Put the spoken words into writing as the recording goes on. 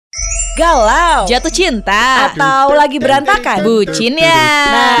galau, jatuh cinta, atau lagi berantakan? bucin ya.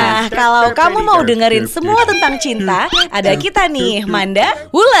 Nah, kalau kamu mau dengerin semua tentang cinta, ada kita nih, Manda,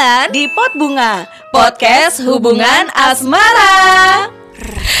 Wulan di Pot Bunga, podcast hubungan asmara.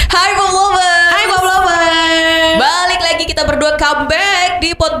 Hai Bob Lover. Hai Bob Lover. Balik lagi kita berdua comeback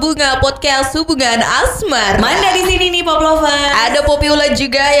di Pot Bunga podcast hubungan asmara. Manda di sini nih Bob Lover. Ada Popi Wulan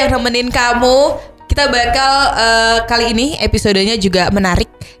juga yang nemenin kamu. Kita bakal kali ini episodenya juga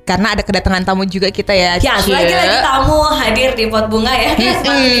menarik karena ada kedatangan tamu juga kita ya. Ya, lagi tamu hadir di Pot Bunga ya.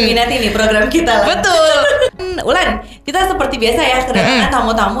 Semakin diminati nih program kita lah. Betul. Ulan, kita seperti biasa ya kedatangan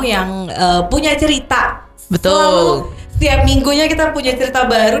tamu-tamu yang punya cerita. Betul. Selalu setiap minggunya kita punya cerita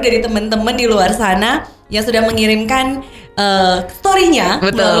baru dari teman-teman di luar sana yang sudah mengirimkan story-nya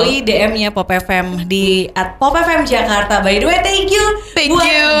melalui DM-nya Pop FM di @popfm Jakarta. By the way, thank you buat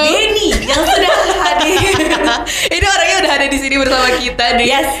Denny yang sudah hadir. Ini orangnya udah ada di sini bersama kita nih.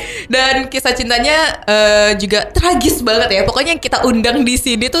 Yes. Dan kisah cintanya juga tragis banget ya. Pokoknya yang kita undang di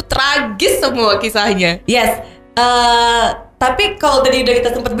sini tuh tragis semua kisahnya. Yes. Tapi kalau tadi udah kita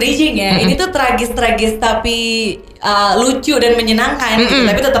sempat bridging ya, ini tuh tragis tapi lucu dan menyenangkan. Gitu.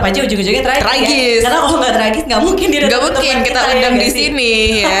 Tapi tetap aja ujung-ujungnya tragis. Ya? Karena kalau nggak tragis nggak mungkin dia nggak mungkin kita undang di sini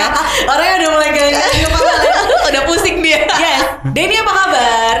ya. Orangnya udah mulai geleng-geleng kepala. Udah pusing dia. Yes. Denny apa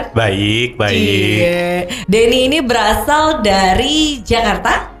kabar? Baik. Denny ini berasal dari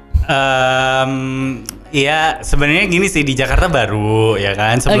Jakarta? Iya, sebenarnya gini sih, di Jakarta baru ya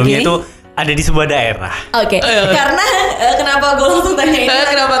kan. Sebelumnya itu ada di sebuah daerah. Oke. Karena kenapa gue langsung tanya ini?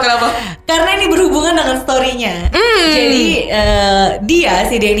 Kenapa? Karena ini berhubungan dengan story-nya. Jadi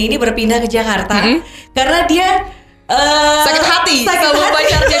si Denny ini berpindah ke Jakarta karena dia sakit hati sama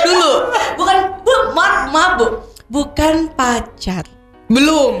pacarnya dulu. Maaf Bu, bukan pacar.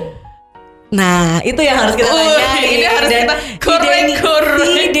 Belum. Nah, itu yang harus kita tanya. Ini harus kita korek.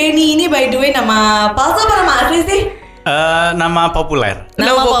 Si Denny ini by the way nama palsu apa nama asli sih? Nama populer.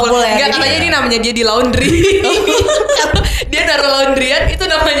 Nama populer. Enggak, katanya ini namanya dia di laundry. Dia naruh laundryan, itu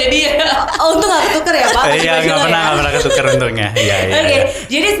namanya dia. Oh, untung gak ketuker ya Pak? Iya, gak pernah ketuker untungnya. Oke,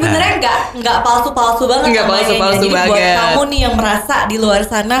 jadi sebenarnya nggak palsu-palsu banget. Nggak palsu-palsu banget. Jadi buat kamu nih yang merasa di luar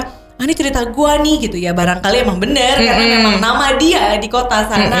sana, ini cerita gua nih gitu ya, barangkali emang bener karena memang nama dia di kota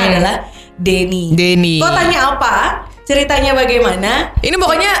sana adalah Denny. Kotanya apa? Ceritanya bagaimana? Ini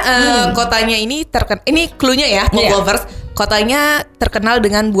pokoknya kotanya ini ini cluenya ya, Pop Lovers. Kotanya terkenal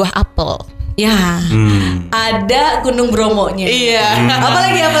dengan buah apel. Ya, ada Gunung Bromonya. Iya.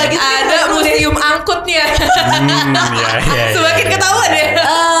 Apalagi ada museum angkutnya. Iya. Semakin ketahuan ya.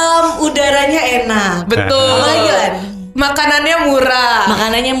 Udaranya enak. Betul. Apalagi Lan? Makanannya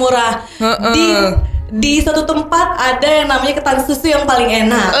murah. Di suatu tempat ada yang namanya ketan susu yang paling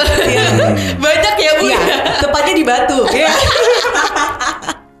enak. Banyak ya Bu. Iya, tepatnya di Batu.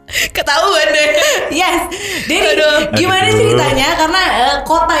 Ketahuan deh. Yes. Jadi gimana ceritanya? Karena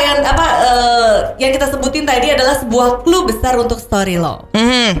kota yang kita sebutin tadi adalah sebuah clue besar untuk story lo.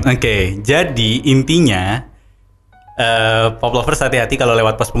 Oke, jadi intinya Pop Lovers hati-hati kalau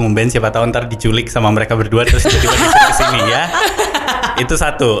lewat pos pengumben, siapa tahu ntar diculik sama mereka berdua terus tiba-tiba disuruh kesini ya. Itu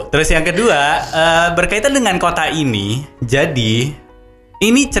satu. Terus yang kedua, berkaitan dengan kota ini. Jadi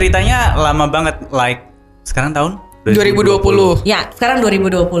ini ceritanya lama banget, sekarang tahun 2020. Ya, sekarang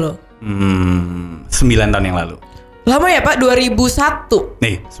 2020. 9 tahun yang lalu. Lama ya Pak, 2001.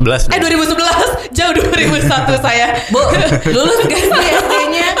 Nih, 11. 2011. Jauh 2001 saya. Bu, lulus gak sih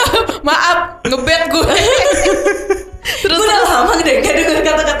SD-nya? Maaf, ngebet gue. Terus udah lama gak denger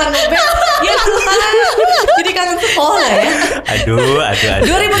kata-kata ngebet. Ya Tuhan, jadi kangen sekolah ya. Aduh.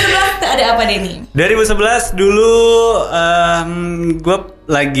 2011 ada apa Denny? 2011 dulu gue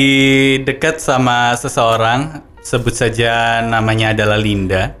lagi dekat sama seseorang, sebut saja namanya adalah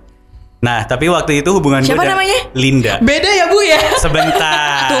Linda. Nah, tapi waktu itu hubungan gue siapa namanya? Linda. Beda ya Bu ya?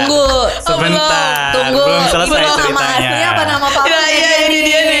 Sebentar. Tunggu. Belum selesai ceritanya. Nama aslinya apa nama palsunya? Iya, ini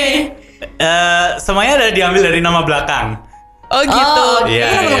dia nih. Semuanya ada diambil dari nama belakang. Oh gitu. Iya.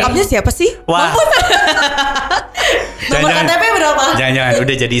 Nama lengkapnya siapa sih? Wah. Nomor KTP berapa? Jangan,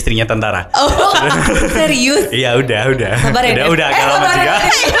 udah jadi istrinya tentara. Oh, serius? Iya, udah. Sabar ya, Udah agak lama juga.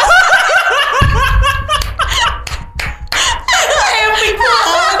 Epic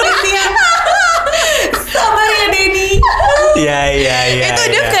banget ya. Sabar ya Denny. Iya. Itu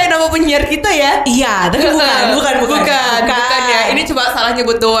dia kayak nama penyiar kita ya? Iya, tapi bukan ya. Ini cuma salah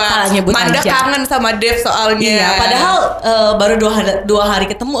nyebut doang. Manda aja. kangen sama Dev soalnya. Iya, padahal baru 2 hari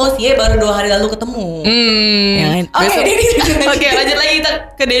ketemu. Baru 2 hari lalu ketemu. Oke, Denny. Oke, lanjut lagi kita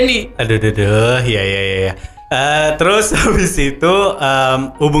ke Denny. Aduh, iya. Terus habis itu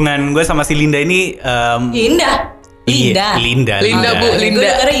hubungan gue sama si Linda ini Indah. Linda. Linda, Bu, Linda. Gue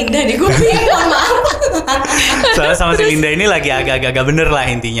dengernya Indah di kuping. Mohon maaf. Soalnya sama si Linda ini lagi agak-agak bener lah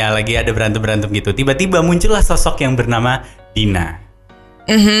intinya. Lagi ada berantem-berantem gitu. Tiba-tiba muncullah sosok yang bernama Dina.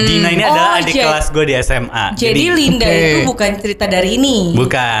 Dina ini adalah adik kelas gue di SMA. Jadi Linda itu bukan cerita dari ini.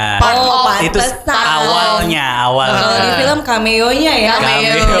 Bukan. Itu awalnya. Kalau di film cameo-nya ya.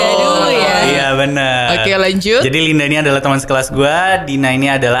 Cameo. Dulu ya. Iya benar. Oke, lanjut. Jadi Linda ini adalah teman sekelas gue, Dina ini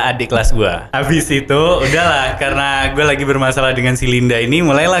adalah adik kelas gue. Habis itu udahlah karena gue lagi bermasalah dengan si Linda ini,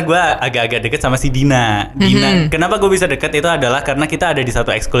 mulailah gue agak-agak deket sama si Dina. Kenapa gue bisa deket itu adalah karena kita ada di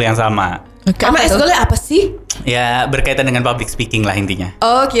satu ekskul yang sama. Emang eskulnya apa sih? Ya berkaitan dengan public speaking lah intinya.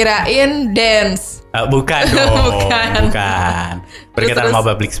 Oh, kirain dance. Bukan dong. Bukan. Berkaitan sama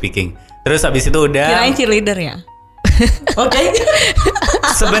public speaking. Terus habis itu udah. Kirain cheerleader ya. Oke.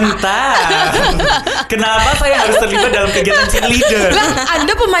 Sebentar. Kenapa saya harus terlibat dalam kegiatan cheerleader? Lah,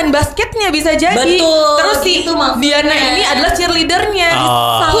 Anda pemain basketnya bisa jadi. Betul. Terus si itu Diana ini adalah cheerleadernya.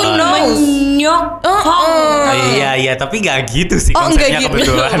 Who knows? Iya, tapi nggak gitu sih nggak konsepnya gitu.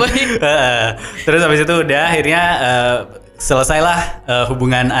 kebetulan. Terus habis itu udah akhirnya selesailah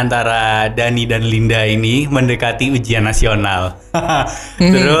hubungan antara Dani dan Linda ini mendekati ujian nasional.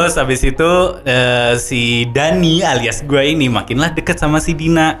 Terus habis itu si Dani alias gue ini makinlah deket sama si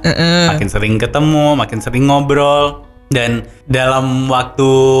Dina. Makin sering ketemu, makin sering ngobrol. Dan dalam waktu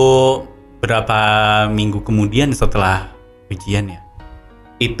berapa minggu kemudian setelah ujian ya,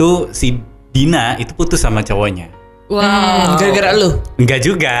 itu si Dina itu putus sama cowoknya. Wow. Gara-gara lu? Enggak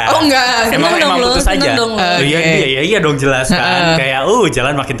juga. Oh enggak. Emang putus aja. Iya dong jelas kan. Kayak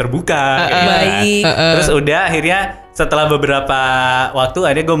jalan makin terbuka. Baik. Terus udah akhirnya setelah beberapa waktu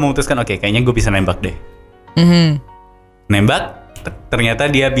akhirnya gue memutuskan oke, kayaknya gue bisa nembak deh. Nembak.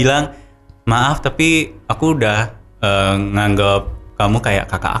 Ternyata dia bilang maaf tapi aku udah nganggap kamu kayak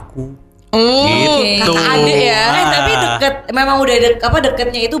kakak aku. Gitu. Kakak adik ya. Tapi deket, memang udah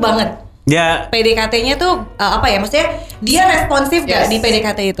deketnya itu banget. Ya, PDKT-nya tuh apa ya? Maksudnya dia responsif gak di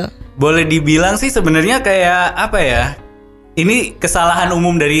PDKT itu? boleh dibilang sih sebenarnya kayak apa ya? Ini kesalahan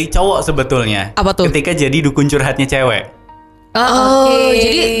umum dari cowok sebetulnya. Apa tuh? Ketika jadi dukun curhatnya cewek.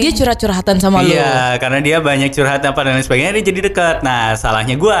 Jadi dia curhat-curhatan sama lu. Iya, karena dia banyak curhat apa dan lain sebagainya, dia jadi dekat. Nah,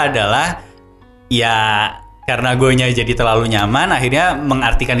 salahnya gue adalah ya karena gue-nya jadi terlalu nyaman, akhirnya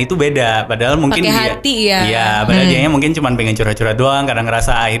mengartikan itu beda. Padahal mungkin pakai dia, hati ya. Iya, padahal dianya mungkin cuma pengen curhat-curhat doang, karena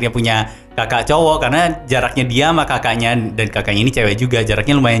ngerasa akhirnya punya kakak cowok, karena jaraknya dia sama kakaknya, dan kakaknya ini cewek juga,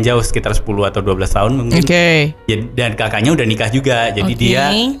 jaraknya lumayan jauh, sekitar 10 atau 12 tahun mungkin. Oke. Dan kakaknya udah nikah juga, jadi dia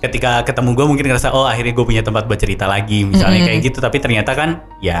ketika ketemu gue mungkin ngerasa oh akhirnya gue punya tempat buat cerita lagi, misalnya kayak gitu. Tapi ternyata kan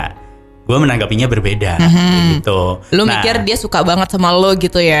ya gue menanggapinya berbeda gitu. Lu mikir dia suka banget sama lo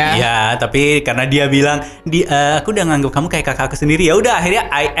gitu ya? Iya, tapi karena dia bilang aku udah nganggap kamu kayak kakak aku sendiri, ya udah akhirnya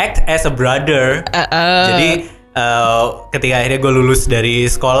I act as a brother. Jadi ketika akhirnya gue lulus dari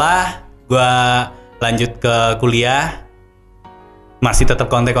sekolah, gue lanjut ke kuliah, masih tetap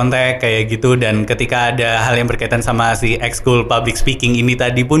kontak-kontak kayak gitu. Dan ketika ada hal yang berkaitan sama si ekskul public speaking ini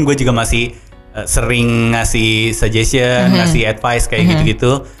tadi pun gue juga masih sering ngasih suggestion, ngasih advice kayak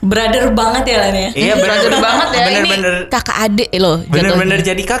gitu-gitu. Brother banget ya Lan ya? Iya brother banget ya. Bener-bener ini kakak adik loh. Bener-bener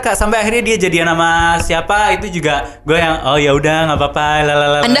jadi kakak. Sampai akhirnya dia jadian sama siapa itu juga gue yang oh ya udah nggak apa-apa.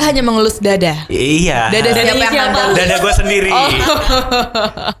 Lalala. Anda hanya mengelus dada. Iya. Dada siapa yang handle? Dada gue sendiri.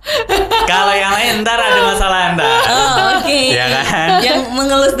 Kalau yang lain ntar ada masalah ntar. Oke. Ya kan. Yang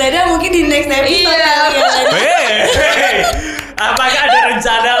mengelus dada mungkin di next episode. Hey. Apakah ada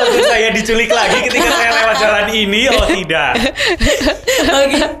rencana untuk saya diculik lagi ketika saya lewat jalan ini? Oh tidak.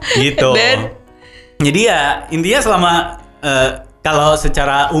 Gitu. Jadi ya intinya selama kalau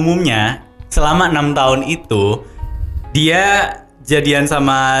secara umumnya selama 6 tahun itu dia jadian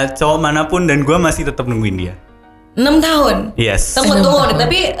sama cowok manapun dan gue masih tetap nungguin dia. 6 tahun? Yes. Tunggu,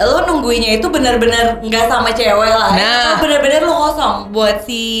 tapi lo nungguinnya itu benar-benar nggak sama cewek lah. Nah, benar-benar lo kosong buat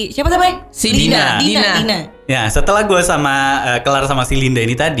si siapa namanya? Si Dina. Ya, setelah gue kelar sama si Linda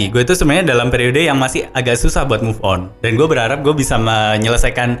ini tadi, gue tuh sebenarnya dalam periode yang masih agak susah buat move on. Dan gue berharap gue bisa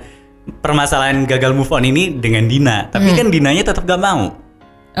menyelesaikan permasalahan gagal move on ini dengan Dina. Tapi kan Dinanya tetap gak mau.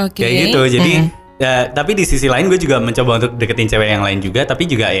 Kayak gitu. Jadi tapi di sisi lain gue juga mencoba untuk deketin cewek yang lain juga. Tapi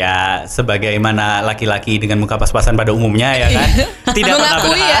juga ya sebagaimana laki-laki dengan muka pas-pasan pada umumnya ya kan. Tidak pernah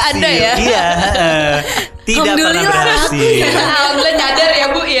berhasil. Ya Anda ya. Iya. Tidak pernah berhasil. Alhamdulillah nyadar ya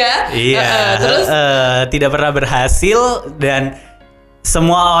Bu ya. Iya. Terus tidak pernah berhasil dan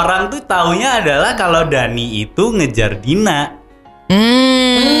semua orang tuh taunya adalah kalau Dani itu ngejar Dina.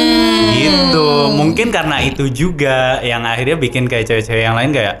 Gitu. Mungkin karena itu juga yang akhirnya bikin kayak cewek-cewek yang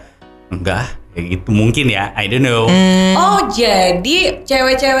lain kayak enggak, Kayak gitu mungkin ya, I don't know. Oh, jadi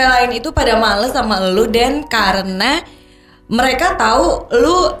cewek-cewek lain itu pada males sama lu dan karena mereka tahu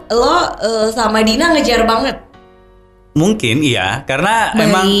lo sama Dina ngejar banget. Mungkin iya, karena Baik.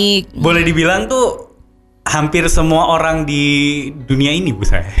 emang boleh dibilang tuh hampir semua orang di dunia ini,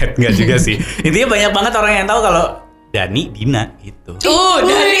 buset, nggak juga sih. Intinya banyak banget orang yang tahu kalau Dani Dina gitu.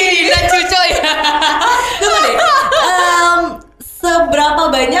 Dari Dina cucu ya. Tunggu deh. Seberapa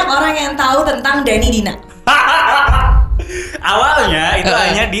banyak orang yang tahu tentang Dani Dina? Awalnya itu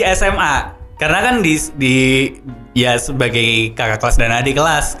hanya di SMA. Karena kan di ya sebagai kakak kelas dan adik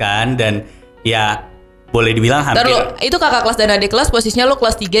kelas kan, dan ya boleh dibilang hampir. Ntar itu kakak kelas dan adik kelas, posisinya lu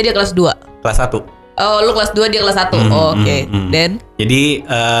kelas 3 dia kelas 2. Kelas 1. Oh, lu kelas 2 dia kelas 1. Oke. Dan Jadi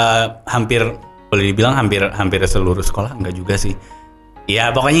hampir boleh dibilang hampir seluruh sekolah, enggak juga sih.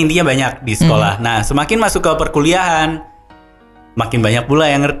 Ya pokoknya intinya banyak di sekolah. Nah, semakin masuk ke perkuliahan makin banyak pula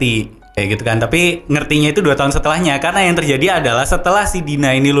yang ngerti. Kayak gitu kan, tapi ngertinya itu 2 tahun setelahnya. Karena yang terjadi adalah setelah si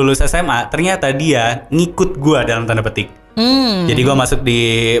Dina ini lulus SMA, ternyata dia ngikut gua dalam tanda petik. Jadi gua masuk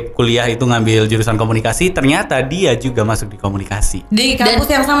di kuliah itu ngambil jurusan komunikasi, ternyata dia juga masuk di komunikasi. Di kampus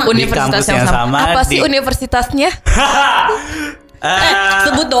yang sama. Universitas kampus yang sama, Apa sih di- universitasnya?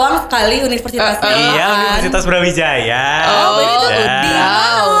 Sebut doang sekali universitasnya. Iya, apaan. Universitas Brawijaya. Oh, berarti itu Ya. di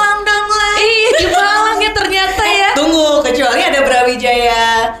Malang dong lah. Ih, di Malang ya ternyata ya. Tunggu, kecuali ada Brawijaya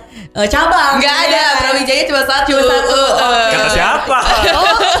cabang. Enggak ada, Ya. Brawijaya cuma satu. Kata siapa?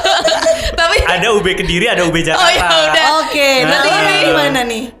 Tapi Ada UB Kediri, ada UB Jakarta. Oh, ya udah. Oke, berarti Nah. ini di mana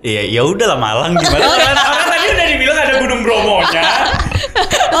nih? Iya, ya udahlah Malang gimana? Orang tadi udah dibilang ada Gunung Bromonya.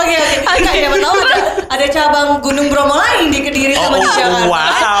 Oke, enggak ya, tahu ada cabang Gunung Bromo lain di Kediri sama di Jakarta.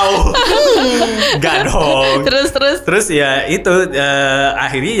 Wow. Enggak dong. terus. Terus ya itu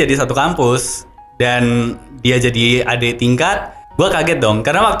akhirnya jadi satu kampus dan dia jadi adik tingkat. Gue kaget dong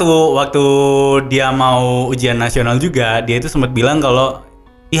karena waktu dia mau ujian nasional juga dia itu sempat bilang kalau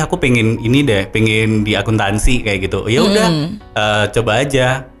aku pengen ini deh, pengen di akuntansi kayak gitu. Ya udah coba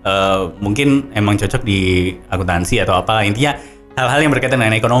aja. Mungkin emang cocok di akuntansi atau apa, intinya hal-hal yang berkaitan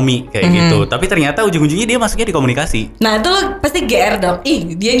dengan ekonomi kayak gitu. Tapi ternyata ujung-ujungnya dia masuknya di komunikasi. Nah, itu lo pasti GR dong.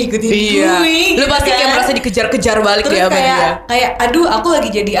 Ih, dia ngikutin Iya. gue. Lu pasti kayak merasa dikejar-kejar balik Terus ya sama dia. kayak aduh, aku lagi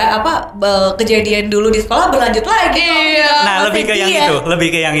jadi kejadian dulu di sekolah berlanjut lagi. Iya. Nah, lebih ke yang itu, lebih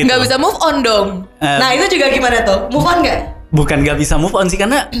ke yang itu. Nggak bisa move on dong. Nah, itu juga gimana tuh? Move on nggak? Bukan gak bisa move on sih,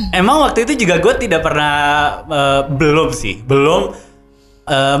 karena emang waktu itu juga gue tidak pernah belum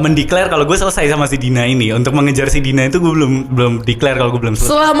mendeklar kalau gue selesai sama si Dina ini. Untuk mengejar si Dina itu gue belum declare kalau gue belum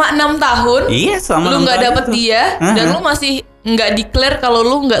selesai. Selama 6 tahun, Iya, selama lu 6 nggak tahun dapet itu. dia dan lu masih nggak declare kalau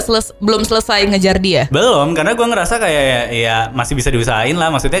lu belum selesai ngejar dia. Belum, karena gue ngerasa kayak ya masih bisa diusahain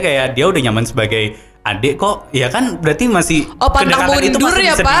lah. Maksudnya kayak dia udah nyaman sebagai adik kok. Ya kan berarti masih Pantang kedekatan itu mundur masih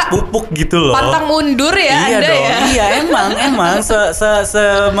ya, bisa Pak? dipupuk gitu loh. Pantang mundur ya Iya Anda dong, ya. iya emang se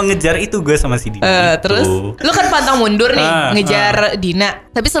mengejar itu gue sama si Dina. Gitu. Terus lu kan pantang mundur nih ngejar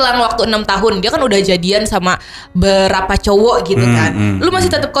Dina. Tapi selang waktu 6 tahun dia kan udah jadian sama berapa cowok gitu kan. Lu masih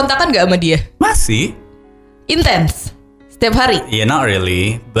tetap kontakan gak sama dia? Masih. Intens setiap hari. Yeah, not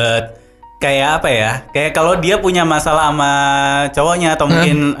really, but kayak apa ya? Kayak kalau dia punya masalah sama cowoknya atau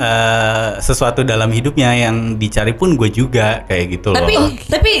mungkin sesuatu dalam hidupnya yang dicari pun gue juga kayak gitu loh.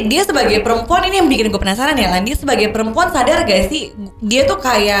 Tapi dia sebagai perempuan, ini yang bikin gue penasaran ya, Lan. Dia sebagai perempuan sadar gak sih dia tuh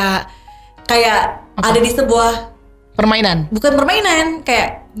kayak ada di sebuah Permainan. bukan permainan,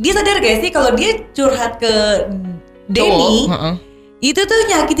 kayak dia sadar gak sih kalau dia curhat ke Denny itu tuh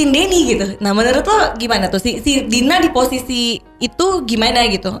nyakitin Denny gitu. Nah, menurut lo gimana tuh si Dina di posisi itu gimana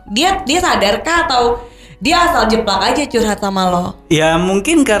gitu? Dia sadarkah atau dia asal jeplak aja curhat sama lo? Ya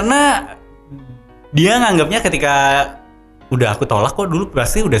mungkin karena dia nganggapnya ketika udah aku tolak kok dulu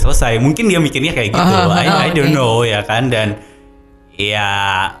pasti udah selesai. Mungkin dia mikirnya kayak gitu. I don't know ya kan, dan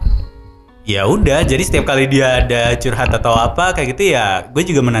ya udah, jadi setiap kali dia ada curhat atau apa kayak gitu ya gue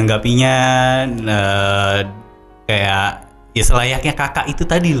juga menanggapinya kayak ya selayaknya kakak itu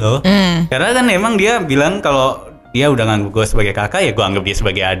tadi loh. Karena kan emang dia bilang kalau dia udah nganggap gue sebagai kakak, ya gue anggap dia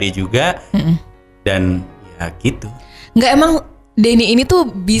sebagai adik juga. Dan ya gitu. Nggak, emang Denny ini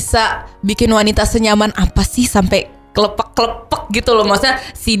tuh bisa bikin wanita senyaman apa sih sampai kelepek-kelepek gitu loh. Maksudnya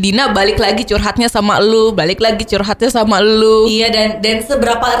si Dina balik lagi curhatnya sama lu, balik lagi curhatnya sama lu. Iya, dan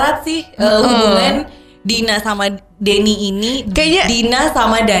seberapa erat sih hubungan Dina sama Denny ini? Kayaknya Dina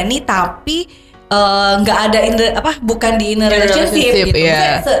sama Dani tapi nggak ada bukan di inner relationship gitu.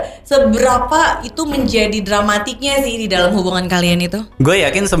 iya. Maksudnya seberapa itu menjadi dramatiknya sih di dalam hubungan kalian itu? Gue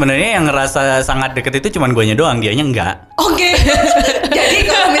yakin sebenarnya yang ngerasa sangat deket itu cuman guenya doang, dianya enggak. Oke. Jadi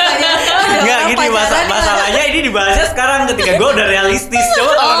kalau misalnya ada Enggak orang gini, pacaran, masalahnya ini dibahasnya sekarang ketika gue udah realistis.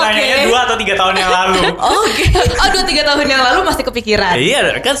 Coba kalau nanyanya 2 atau 3 tahun yang lalu. Oke. Oh 2-3 tahun yang lalu masih kepikiran.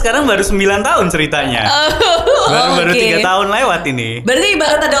 Iya kan sekarang baru 9 tahun ceritanya. Baru 3 tahun lewat ini. Berarti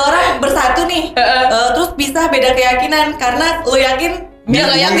ibarat ada orang bersatu nih, terus bisa beda keyakinan karena lo yakin dia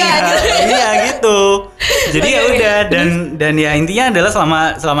nggak yakin. Iya gitu. Jadi ya udah dan ya intinya adalah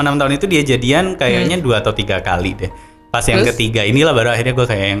selama 6 tahun itu dia jadian kayaknya 2 atau 3 kali deh. Pas yang ketiga inilah baru akhirnya gue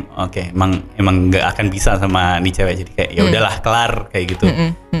kayak yang oke, emang nggak akan bisa sama nih cewek, jadi kayak ya udahlah kelar kayak gitu,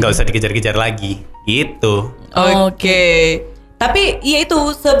 nggak usah dikejar-kejar lagi gitu. Oke. Tapi ya itu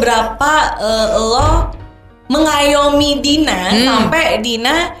seberapa lo mengayomi Dina sampai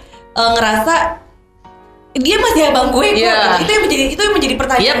Dina ngerasa dia masih abang gue kok. Yeah. Itu yang menjadi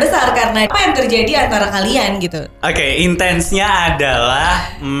pertanyaan besar karena apa yang terjadi antara kalian gitu. Oke, intensnya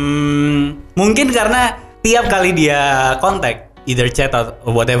adalah mungkin karena tiap kali dia kontak, either chat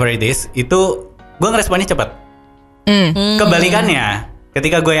or whatever it is, itu gue ngeresponnya cepat. Kebalikannya,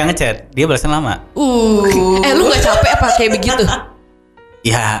 ketika gue yang ngechat, dia balasan lama. Lu gak capek apa kayak begitu?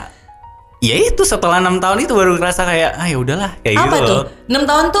 Ya itu setelah 6 tahun itu baru ngerasa kayak ya udahlah kayak Apa gitu tuh? loh. 6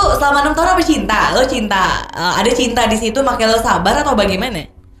 tahun tuh, selama 6 tahun apa cinta? Lo cinta, ada cinta di situ makanya lo sabar atau bagaimana?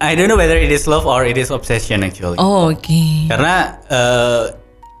 I don't know whether it is love or it is obsession actually. Oke. Karena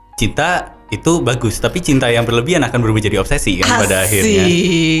cinta itu bagus, tapi cinta yang berlebihan akan berubah jadi obsesi kan pada akhirnya.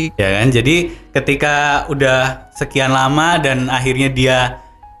 Ya kan? Jadi ketika udah sekian lama dan akhirnya dia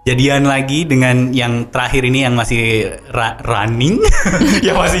jadian lagi dengan yang terakhir ini yang masih running.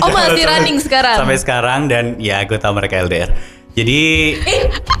 Ya masih masih running sekarang. Sampai sekarang dan ya gue tahu mereka LDR. Jadi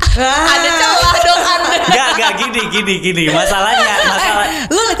ada celah dong Anda. Enggak gini. Masalah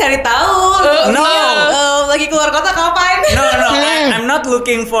Lu cari tahu. No. Lagi keluar kota kapan? No, I'm not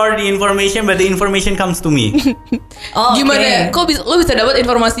looking for the information, but the information comes to me. Gimana? Kok lu bisa dapat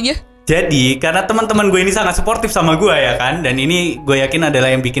informasinya? Jadi karena teman-teman gue ini sangat suportif sama gue ya kan, dan ini gue yakin adalah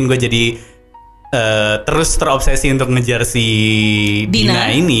yang bikin gue jadi terus terobsesi untuk ngejar si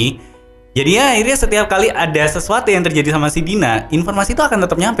Dina ini. Jadi ya akhirnya setiap kali ada sesuatu yang terjadi sama si Dina, informasi itu akan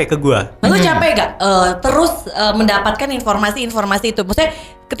tetap nyampe ke gue. Lu capek gak terus mendapatkan informasi-informasi itu? Maksudnya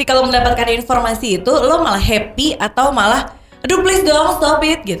ketika lo mendapatkan informasi itu, lo malah happy atau malah aduh please dong stop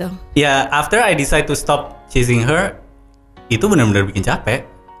it gitu? Ya after I decide to stop chasing her, itu benar-benar bikin capek.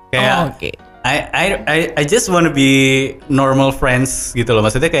 Kayak I just wanna be normal friends gitu loh.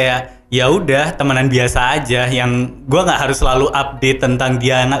 Maksudnya kayak ya udah temenan biasa aja yang gue nggak harus selalu update tentang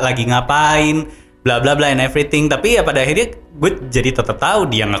dia lagi ngapain, bla bla bla and everything. Tapi ya pada akhirnya gue jadi tetap tahu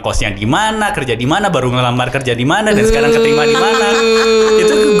dia ngekosnya di mana, kerja di mana, baru ngelamar kerja di mana, dan sekarang keterima di mana.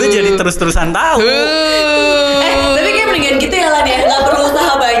 Itu gue jadi terus-terusan tahu. Tapi kayak mendingan gitu ya Lan ya, nggak perlu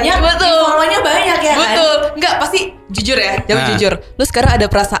usaha banyak, infonya banyak ya kan? Betul. Enggak, pasti jujur ya, jawab jujur. Lu sekarang ada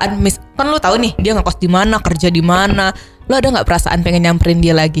perasaan kan lu tahu nih dia ngekos di mana, kerja di mana. Lu ada nggak perasaan pengen nyamperin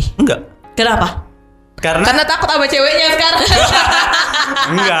dia lagi? Enggak. Kenapa? Karena takut sama ceweknya sekarang.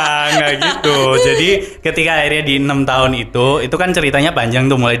 Enggak gitu. Jadi ketika akhirnya di 6 tahun itu kan ceritanya panjang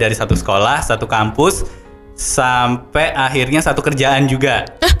tuh, mulai dari satu sekolah, satu kampus, sampai akhirnya satu kerjaan juga.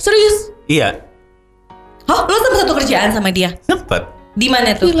 Serius? Iya. Oh, lu sempet satu kerjaan sama dia? Sempet. Di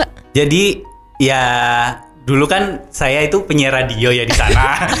mana tuh? Gila. Jadi ya dulu kan saya itu penyiar radio ya di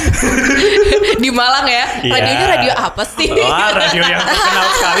sana. Di Malang ya? Iya. Radionya radio apa sih? Wah, radio yang terkenal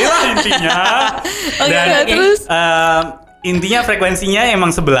sekali lah intinya. Dan terus? intinya frekuensinya emang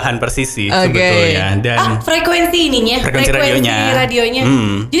sebelahan persis sih sebetulnya. Dan frekuensi ininya? Frekuensi radionya.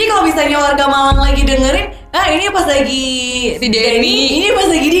 Jadi kalau misalnya warga Malang lagi dengerin, ini pas lagi si Denny, ini pas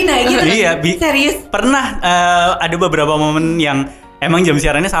lagi Dina gitu. Iya, serius? Pernah ada beberapa momen yang emang jam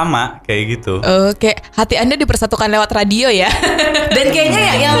siarannya sama kayak gitu. Oke, hati Anda dipersatukan lewat radio ya. Dan kayaknya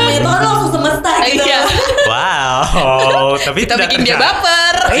ya yang itu kan langsung semesta gitu. Iya. Wow, tapi kita bikin dia terjadi.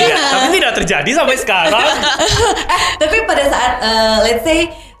 baper. Iya, tapi tidak terjadi sampai sekarang. Tapi pada saat let's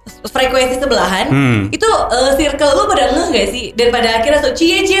say frekuensi sebelahan, itu circle lu pada ngeh gak sih? Dan pada akhirnya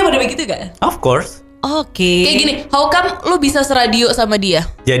cie pada begitu gak? Of course. Oke. Kayak gini, how come lu bisa seradio sama dia?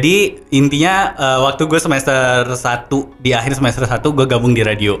 Jadi intinya waktu gue semester 1, di akhir semester 1 gue gabung di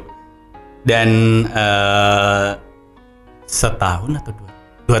radio. Dan setahun atau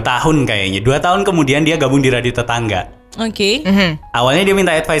 2 tahun kayaknya. 2 tahun kemudian dia gabung di radio tetangga. Oke. Awalnya dia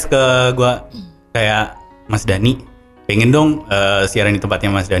minta advice ke gue, kayak Mas Dani, pengen dong siaran di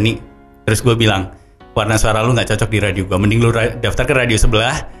tempatnya Mas Dani. Terus gue bilang, warna suara lu gak cocok di radio gue, mending lu daftar ke radio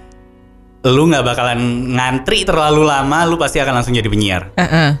sebelah. Lu gak bakalan ngantri terlalu lama, lu pasti akan langsung jadi penyiar.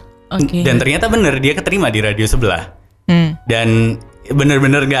 Oke. Dan ternyata bener, dia keterima di radio sebelah. Dan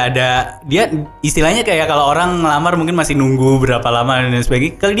bener-bener gak ada, dia istilahnya kayak kalau orang ngelamar mungkin masih nunggu berapa lama dan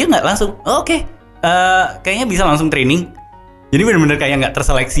sebagainya. Kalau dia gak langsung, oke, kayaknya bisa langsung training. Jadi bener-bener kayak nggak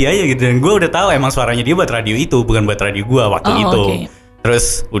terseleksi aja gitu. Dan gue udah tahu emang suaranya dia buat radio itu, bukan buat radio gue waktu itu. Okay.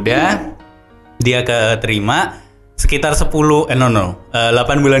 Terus udah dia keterima sekitar 8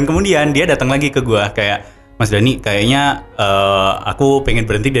 bulan kemudian dia datang lagi ke gue kayak, Mas Dani kayaknya aku pengen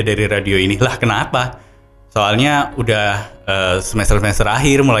berhenti dari radio ini. Lah kenapa? Soalnya udah semester-semester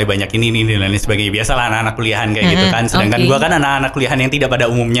akhir mulai banyak ini dan lain sebagainya. Biasalah anak-anak kuliahan kayak gitu kan. Sedangkan gue kan anak-anak kuliahan yang tidak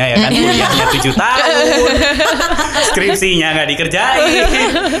pada umumnya ya kan. Kuliahnya 7 tahun. Skripsinya gak dikerjain.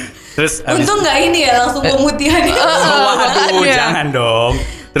 Terus untung gak ini ya langsung pemutihan. Waduh jangan dong.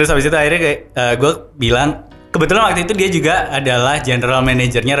 Terus habis itu akhirnya kayak gue bilang, kebetulan waktu itu dia juga adalah general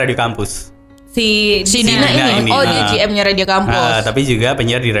manajernya Radio Kampus. Si Dina ini. Oh, dia GM-nya Radio Kampus. Tapi juga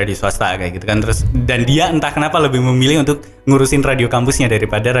penyiar di radio swasta kayak gitu kan. Terus dan dia entah kenapa lebih memilih untuk ngurusin radio kampusnya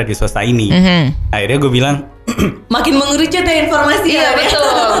daripada radio swasta ini. Akhirnya gue bilang makin mengerucut ya informasi. Iya betul.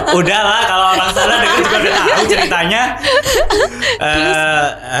 Udahlah kalau orang sana denger juga udah tahu ceritanya.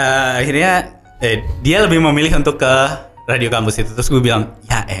 Akhirnya dia lebih memilih untuk ke radio kampus itu. Terus gue bilang,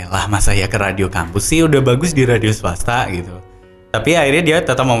 ya elah masa ya ke radio kampus sih, udah bagus di radio swasta gitu. Tapi akhirnya dia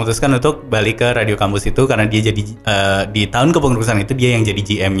tetap memutuskan untuk balik ke radio kampus itu karena dia jadi di tahun kepengurusan itu dia yang jadi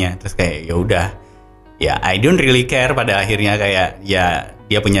GM-nya. Terus kayak ya udah, ya I don't really care pada akhirnya, kayak ya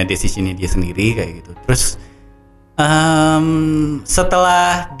dia punya decision-nya dia sendiri kayak gitu. Terus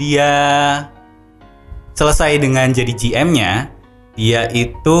setelah dia selesai dengan jadi GM-nya, dia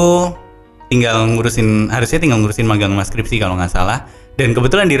itu harusnya tinggal ngurusin magang skripsi kalau nggak salah. Dan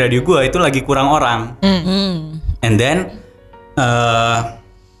kebetulan di radio gua itu lagi kurang orang. And then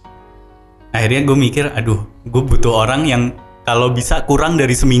akhirnya gue mikir, aduh, gue butuh orang yang kalau bisa kurang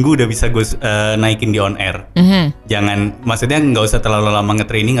dari seminggu udah bisa gue naikin di on air. Jangan, maksudnya nggak usah terlalu lama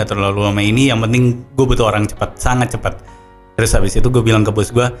nge-training, nggak terlalu lama ini. Yang penting gue butuh orang cepat, sangat cepat. Terus habis itu gue bilang ke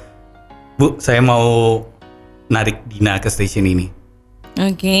bos gue, Bu, saya mau narik Dina ke stasiun ini.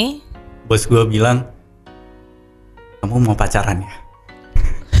 Oke. Bos gue bilang, kamu mau pacaran ya?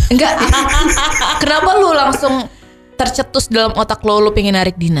 Enggak. Kenapa lu langsung tercetus dalam otak lo pengen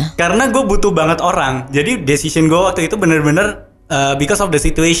narik Dina? Karena gue butuh banget orang. Jadi decision gue waktu itu bener-bener because of the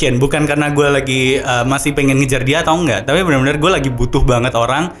situation. Bukan karena gue lagi masih pengen ngejar dia atau enggak. Tapi bener-bener gue lagi butuh banget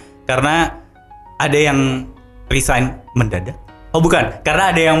orang. Karena ada yang resign mendadak. Oh bukan,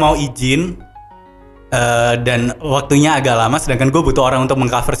 karena ada yang mau izin dan waktunya agak lama. Sedangkan gue butuh orang untuk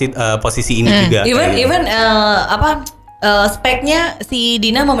mengcover posisi ini juga. Even speknya si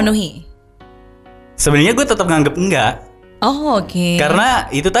Dina memenuhi? Sebenarnya gue tetap nganggep enggak. Oh oke. Karena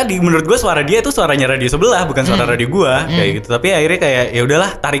itu tadi menurut gue suara dia itu suaranya radio sebelah, bukan suara radio gue kayak gitu. Tapi akhirnya kayak ya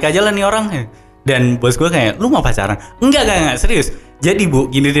udahlah, tarik aja lah nih orang. Dan bos gue kayak, lu mau pacaran? Enggak serius. Jadi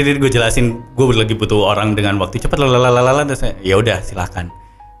Bu, gini gue jelasin, gue lagi butuh orang dengan waktu cepat lalalala. Terus ya udah silakan.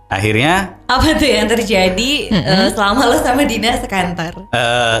 Akhirnya apa tuh yang terjadi selama lo sama Dina sekantor?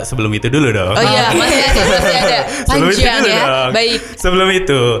 Sebelum itu dulu dong. Oh iya, masih ada panjang ya. Dong. Baik. Sebelum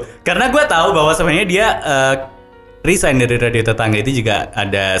itu, karena gue tahu bahwa sebenarnya dia resign dari radio tetangga itu juga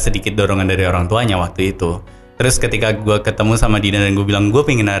ada sedikit dorongan dari orang tuanya waktu itu. Terus ketika gue ketemu sama Dina dan gue bilang, gue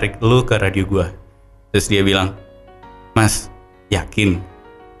pengen narik lu ke radio gue. Terus dia bilang, Mas, yakin?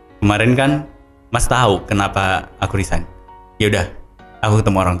 Kemarin kan Mas tahu kenapa aku resign. Ya udah, aku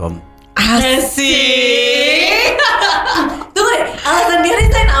ketemu orang tuamu. Asik. Tunggu deh, alasan dia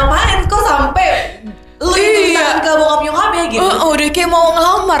resign apaan? Kok sampai lu itu ke bokap nyokapnya gitu? Udah kayak mau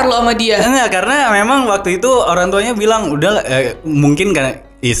ngelamar lo sama dia. Enggak, karena memang waktu itu orang tuanya bilang udah mungkin karena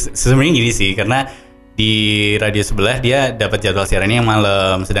sebenarnya gini sih, karena di radio sebelah dia dapat jadwal siarannya yang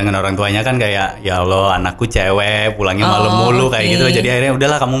malam, sedangkan orang tuanya kan kayak ya Allah anakku cewek pulangnya malam mulu kayak gitu. Jadi akhirnya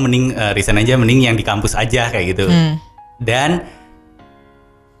udahlah kamu mending resign aja, mending yang di kampus aja kayak gitu. Dan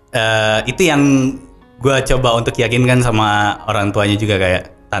itu yang gue coba untuk yakinkan sama orang tuanya juga,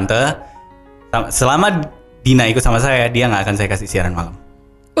 kayak tante, selama Dina ikut sama saya, dia nggak akan saya kasih siaran malam.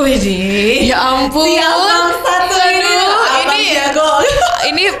 Widih, ya ampun. Siapa satu ini jago.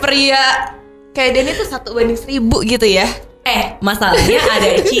 Ini pria kayak Denny tuh 1:1000 gitu ya. Masalahnya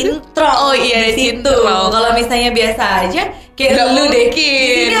ada Cintro. Oh iya, ada Cintro. Kalau misalnya biasa aja kayak nggak lu deh.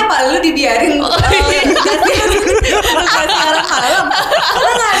 mungkin. Ini apa lu dibiarin kasih malam.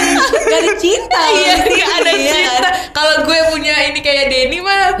 Karena nggak ada cinta. Iya, nggak ada cinta. Kalau gue punya ini kayak Denny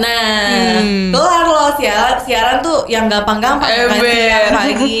mah. Nah, kelar lo siaran tuh yang gampang-gampang kan siang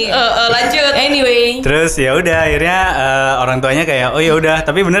pagi. Lanjut. Anyway. Terus ya udah akhirnya orang tuanya kayak, oh ya udah,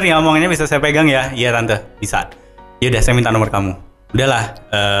 tapi bener ya omongannya bisa saya pegang ya? Iya tante, bisa. Ya udah saya minta nomor kamu. Udahlah,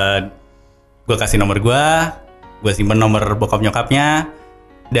 gue kasih nomor gue simpen nomor bokap nyokapnya,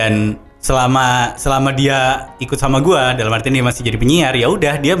 dan selama dia ikut sama gue, dalam artian dia masih jadi penyiar, ya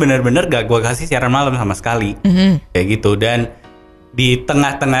udah dia bener-bener gak gue kasih siaran malam sama sekali, kayak gitu. Dan di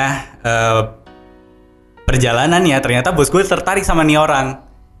tengah-tengah perjalanannya ternyata bos gue tertarik sama nih orang.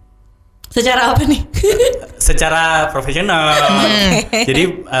 Secara apa nih? Secara profesional.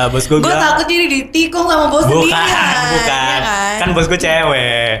 Jadi bos gue bilang, takut jadi ditikung sama bos sendiri. Bukan. Kan bos gue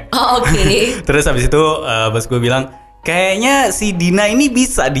cewek. Oh, oke. Terus habis itu bos gue bilang, kayaknya si Dina ini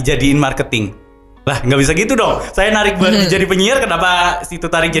bisa dijadiin marketing. Lah nggak bisa gitu dong. Saya narik buat jadi penyiar, kenapa situ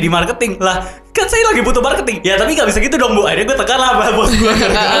tarik jadi marketing? Lah kan saya lagi butuh marketing. Ya tapi nggak bisa gitu dong, Bu. Akhirnya gue tekan lah bos gue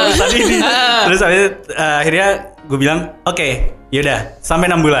tadi ini. Terus akhirnya gue bilang, oke, yaudah sampai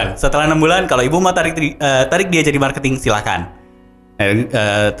 6 bulan. Setelah 6 bulan kalau ibu mau tarik dia jadi marketing silakan.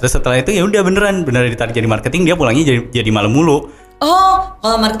 Terus setelah itu ya udah beneran ditarik jadi marketing, dia pulangnya jadi malam mulu. Oh,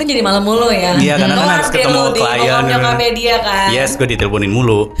 kalau marketing jadi malam mulu ya? Iya, karena kan harus ketemu klien. Media kan? Yes, gue diteleponin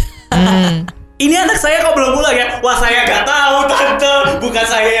mulu. Ini anak saya kok belum pulang ya? Wah, saya gak tahu tante. Bukan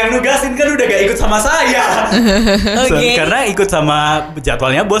saya yang nugasin, kan udah gak ikut sama saya. Okay. Karena ikut sama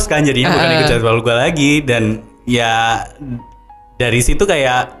jadwalnya bos kan, jadinya bukan ikut jadwal gue lagi. Dan ya dari situ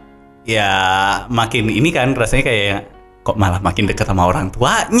kayak ya makin ini kan rasanya kayak kok malah makin dekat sama orang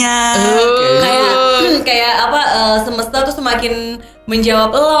tuanya. Kayak apa semesta tuh semakin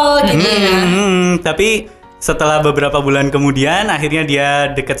menjawab lo gitu ya. Tapi setelah beberapa bulan kemudian akhirnya dia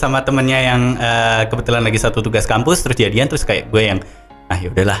deket sama temennya yang kebetulan lagi satu tugas kampus, terus jadian. Terus kayak gue yang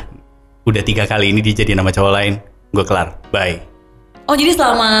yaudahlah, udah 3 kali ini dijadiin sama cowok lain, gue kelar, bye. Oh jadi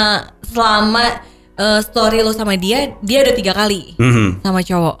selama story lo sama dia udah 3 kali sama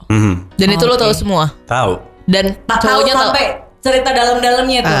cowok. Dan itu lo tahu semua? Tahu. Dan cowoknya tahu sampai cerita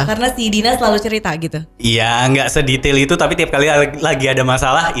dalam-dalamnya tuh, karena si Dina selalu cerita gitu. Iya, nggak sedetail itu, tapi tiap kali lagi ada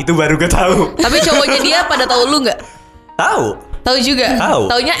masalah itu baru gue tahu. Tapi cowoknya dia pada tahu lu nggak? Tahu. Tahu juga. Tahu.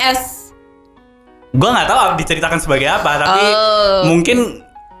 Taunya S. Gue nggak tahu diceritakan sebagai apa, tapi mungkin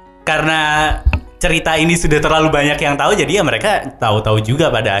karena cerita ini sudah terlalu banyak yang tahu, jadi ya mereka tahu-tahu juga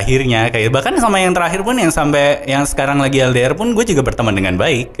pada akhirnya. Kayak bahkan sama yang terakhir pun yang sampai yang sekarang lagi LDR pun gue juga berteman dengan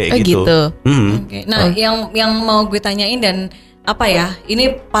baik kayak gitu. Okay. Nah, yang mau gue tanyain dan apa ya,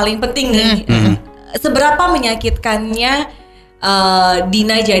 ini paling penting nih. Seberapa menyakitkannya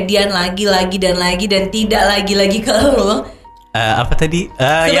Dina jadian lagi dan tidak lagi ke lo? Apa tadi?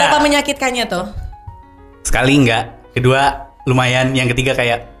 Seberapa menyakitkannya tuh? Sekali enggak, kedua lumayan, yang ketiga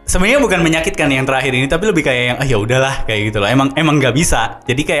kayak sebenarnya bukan menyakitkan yang terakhir ini, tapi lebih kayak yang ya udahlah kayak gitu loh. Emang nggak bisa.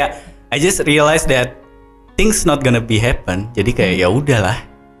 Jadi kayak I just realize that things not gonna be happen. Jadi kayak ya udahlah.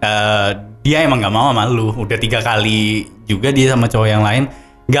 Dia emang nggak mau sama lu. Udah 3 kali juga dia sama cowok yang lain.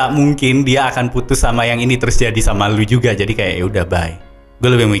 Nggak mungkin dia akan putus sama yang ini terus jadi sama lu juga. Jadi kayak ya udah bye. Gue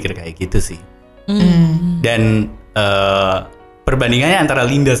lebih mikir kayak gitu sih. Dan perbandingannya antara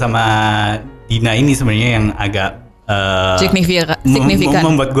Linda sama Dina ini sebenarnya yang agak signifikan.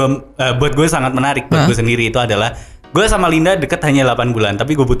 Buat gue sangat menarik. Buat gue sendiri itu adalah gue sama Linda deket hanya 8 bulan,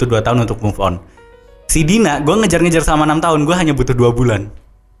 tapi gue butuh 2 tahun untuk move on. Si Dina gue ngejar-ngejar sama 6 tahun, gue hanya butuh 2 bulan.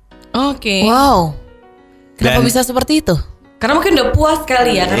 Oke. Wow. Kenapa bisa seperti itu? Karena mungkin udah puas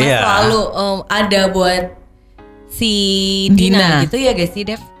kali ya, karena selalu ada buat si Dina gitu ya guys, si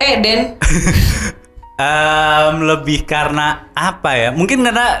Dev. Den. Lebih karena apa ya? Mungkin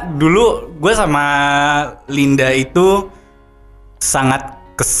karena dulu gue sama Linda itu sangat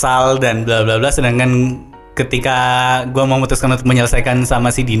kesal dan bla bla bla, sedangkan ketika gue memutuskan untuk menyelesaikan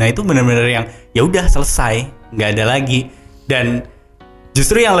sama si Dina itu benar-benar yang ya udah selesai, nggak ada lagi. Dan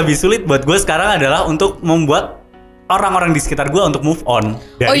justru yang lebih sulit buat gue sekarang adalah untuk membuat orang-orang di sekitar gue untuk move on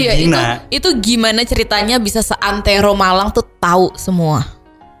dari Dina. Itu gimana ceritanya bisa seantero Malang tuh tahu semua?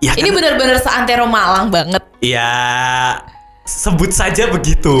 Ya, ini benar-benar seantero Malang banget. Ya sebut saja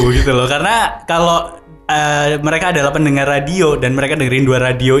begitu gitu loh. Karena kalau mereka adalah pendengar radio dan mereka dengerin 2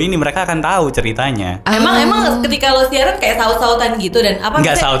 radio ini, mereka akan tahu ceritanya. Emang ketika lo siaran kayak saut-sautan gitu, dan apa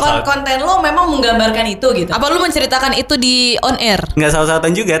konten lo memang menggambarkan itu gitu? Apa lo menceritakan itu di on air? Nggak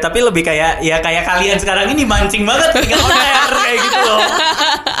saut-sautan juga, tapi lebih kayak ya kayak kalian sekarang ini mancing banget ketika on air kayak gitu loh.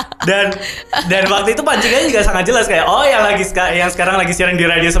 Dan waktu itu pancingannya juga sangat jelas kayak yang sekarang lagi siaran di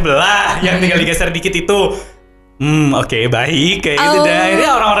radio sebelah, yang tinggal digeser dikit itu. Oke, baik kayak gitu. Dan akhirnya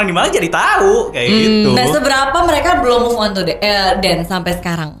orang-orang di Malang jadi tahu kayak gitu. Nah, seberapa mereka belum move on tuh Dan sampai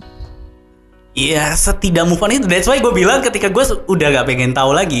sekarang? Iya, setidak move on itu. That's why gue bilang ketika gue udah gak pengen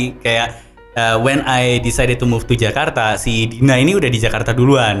tahu lagi, kayak when I decided to move to Jakarta, si Dina ini udah di Jakarta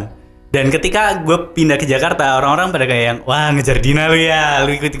duluan. Dan ketika gue pindah ke Jakarta, orang-orang pada kayak yang, wah ngejar Dina lu ya,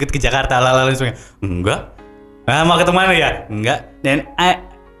 lu ikut-ikut ke Jakarta, lalu semuanya. Enggak. Mau ketemu mana ya? Enggak. Dan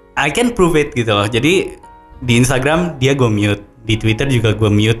I can prove it gitu loh. Jadi di Instagram dia gue mute, di Twitter juga gue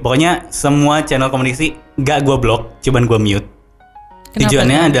mute. Pokoknya semua channel komunikasi gak gue blok, cuman gue mute.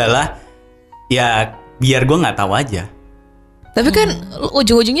 Tujuannya adalah ya biar gue nggak tahu aja. Tapi kan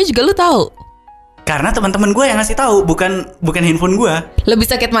ujung-ujungnya juga lu tahu. Karena teman-teman gue yang ngasih tahu, bukan handphone gue. Lebih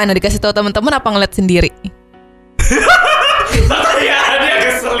sakit mana, dikasih tahu teman-teman apa ngeliat sendiri? Ya dia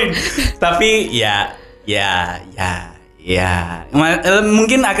keselin. Tapi ya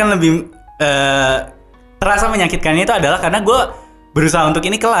mungkin akan lebih terasa menyakitkannya itu adalah karena gue berusaha untuk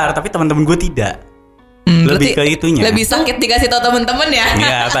ini kelar, tapi teman-teman gue tidak. Lebih ke itunya. Lebih sakit dikasih tahu teman-teman ya.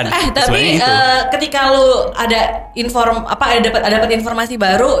 Iya, tapi ketika lu ada dapat informasi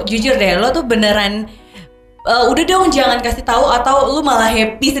baru, jujur deh, lo tuh beneran udah dong jangan kasih tahu, atau lu malah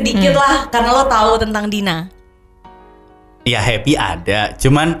happy sedikit lah karena lo tahu tentang Dina? Ya happy ada,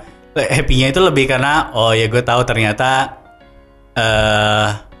 cuman happy-nya itu lebih karena ya gue tahu ternyata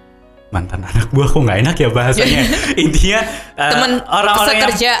mantan anak buah, kok nggak enak ya bahasanya. Intinya teman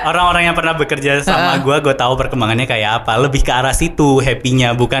orang-orang yang pernah bekerja sama gue tahu perkembangannya kayak apa. Lebih ke arah situ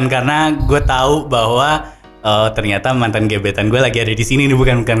happy-nya, bukan karena gue tahu bahwa ternyata mantan gebetan gue lagi ada di sini,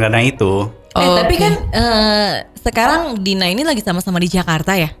 bukan karena itu. Tapi kan sekarang Dina ini lagi sama-sama di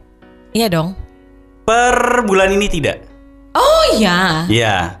Jakarta ya? Iya dong. Per bulan ini tidak. Oh iya.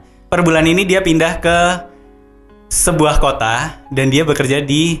 Iya. Per bulan ini dia pindah ke sebuah kota dan dia bekerja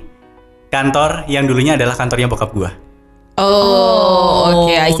di kantor yang dulunya adalah kantornya bokap gua.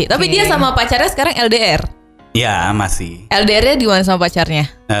 Oke, I see. Tapi dia sama pacarnya sekarang LDR? Ya, masih. LDR-nya di mana sama pacarnya?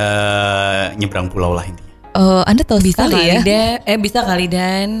 Nyebrang pulau lah intinya. Anda tahu Bisa sekali kali ya? Bisa kali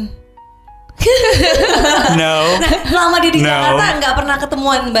Dan. No. Nah, selama dia di Jakarta nggak pernah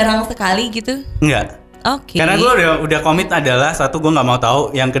ketemuan bareng sekali gitu? Enggak. Oke. Karena gue udah komit adalah satu, gue nggak mau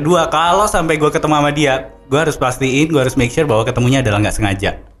tahu. Yang kedua, kalau sampai gue ketemu sama dia, gue harus pastiin, gue harus make sure bahwa ketemunya adalah nggak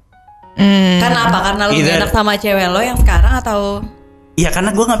sengaja. Karena apa? Karena lu gak enak sama cewek lo yang sekarang atau? Iya, karena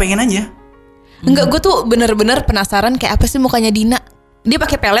gue nggak pengen aja. Enggak, gue tuh bener-bener penasaran kayak apa sih mukanya Dina. Dia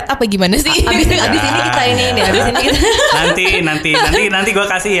pakai pelet apa gimana sih? Abis ini kita ini deh. Abis ini kita. nanti gue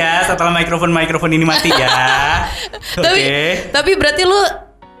kasih ya setelah mikrofon ini mati ya. Tapi berarti lu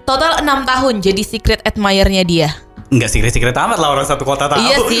total 6 tahun jadi secret admirer-nya dia. Enggak secret amat lah, orang satu kota tahu.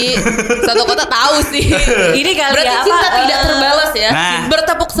 Iya sih, satu kota tahu sih. Ini kali berarti ya, cinta tidak terbalas ya. Nah.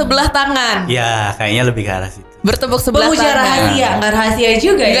 Bertepuk sebelah tangan. Ya, kayaknya lebih ke arah situ. Bertepuk sebelah pengujar tangan. rahasia, nggak rahasia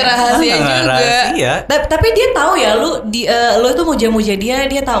juga ya? Nggak rahasia Nggak juga. rahasia. Tapi dia tahu ya, lu itu muja-muja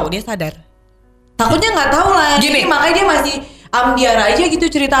dia tahu, dia sadar. Takutnya nggak tahu lah. Gini. Jadi makanya dia masih ambiar aja gitu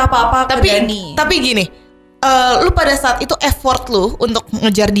cerita apa-apa ke Dani. Tapi gini, lu pada saat itu effort lu untuk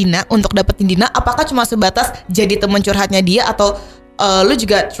ngejar Dina, untuk dapetin Dina, apakah cuma sebatas jadi teman curhatnya dia, atau lu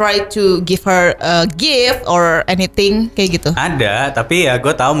juga try to give her a gift or anything kayak gitu? Ada, tapi ya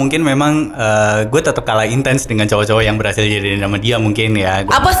gue tahu mungkin memang gue tetap kalah intens dengan cowok-cowok yang berhasil jadi sama dia mungkin ya.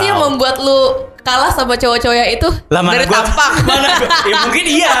 Apa sih yang membuat lu kalah sama cowok-cowok itu? Lah, dari tampang. Ya mungkin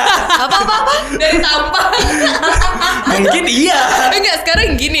iya. Apa? Dari tampang. Mungkin iya. Enggak,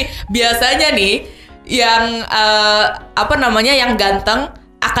 sekarang gini, biasanya nih yang yang ganteng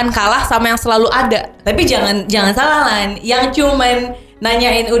akan kalah sama yang selalu ada. Tapi jangan salah Lan, yang cuman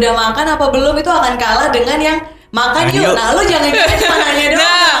nanyain udah makan apa belum itu akan kalah dengan yang makan yuk. Nah lu jangan cuma nanya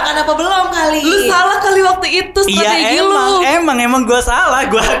doang makan apa belum kali. Lu salah kali waktu itu strategi iya, lu. Emang gue salah,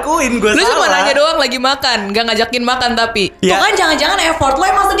 gue akuin gue salah. Lu cuma nanya doang lagi makan, gak ngajakin makan tapi. Tuh kan jangan-jangan effort lo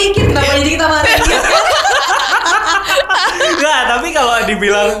emang sedikit, kenapa jadi kita marahin dia? Enggak, tapi kalau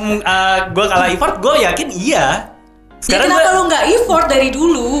dibilang gue kalah effort, gue yakin iya. Sekarang kenapa lu nggak effort dari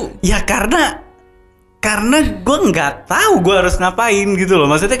dulu? Ya karena gue nggak tahu gue harus ngapain gitu loh.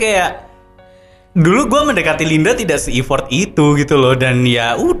 Maksudnya kayak dulu gue mendekati Linda tidak se-effort itu gitu loh, dan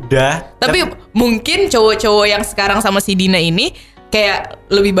ya udah. Tapi mungkin cowok-cowok yang sekarang sama si Dina ini kayak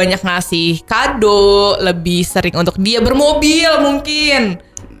lebih banyak ngasih kado, lebih sering untuk dia bermobil mungkin.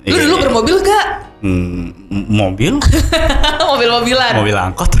 Lu dulu bermobil gak? Mobil? Mobil-mobilan. Mobil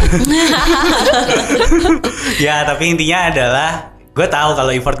angkot. Ya, tapi intinya adalah gue tahu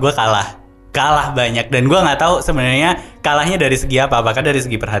kalau effort gue kalah banyak, dan gue nggak tahu sebenarnya kalahnya dari segi apa. Apakah dari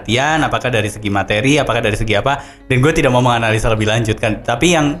segi perhatian, apakah dari segi materi, apakah dari segi apa? Dan gue tidak mau menganalisa lebih lanjut kan.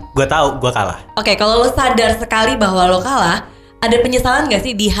 Tapi yang gue tahu gue kalah. Oke, kalau lo sadar sekali bahwa lo kalah, ada penyesalan gak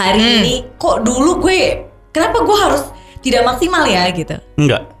sih di hari ini? Kok dulu kenapa gue harus tidak maksimal ya gitu?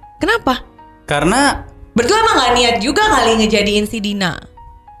 Enggak. Kenapa? Karena berarti emang gak niat juga kali ngejadiin si Dina.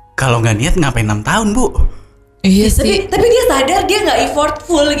 Kalau gak niat ngapain 6 tahun, Bu? Iya sih. Tapi dia sadar dia gak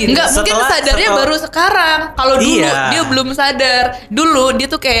effortful gitu. Enggak, mungkin sadarnya baru sekarang. Kalau dulu dia belum sadar. Dulu dia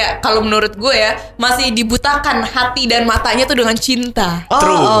tuh kayak, kalau menurut gue ya, masih dibutakan hati dan matanya tuh dengan cinta.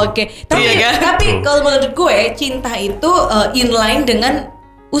 Oh, oke. Tapi True. kalau menurut gue cinta itu inline dengan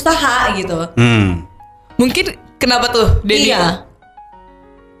usaha gitu. Mungkin kenapa tuh, Denny? Iya.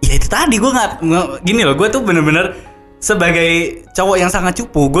 Ya itu tadi gue nggak gini loh, gue tuh bener-bener sebagai cowok yang sangat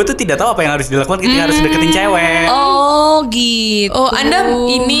cupu, gue tuh tidak tahu apa yang harus dilakukan ketika harus deketin cewek. Oh gitu. Oh, Anda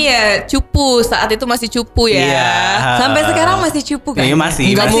ini ya cupu, saat itu masih cupu ya. Iya. Sampai sekarang masih cupu kan? Iya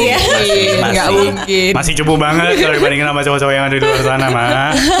masih. Nggak masih, mungkin, masih, nggak mungkin. Masih cupu banget kalau dibandingin sama cowok-cowok yang ada di luar sana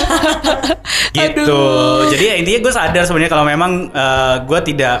mah. Gitu. Jadi ya intinya gue sadar sebenarnya kalau memang gue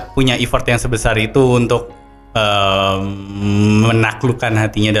tidak punya effort yang sebesar itu untuk menaklukkan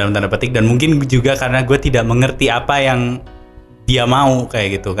hatinya dalam tanda petik, dan mungkin juga karena gue tidak mengerti apa yang dia mau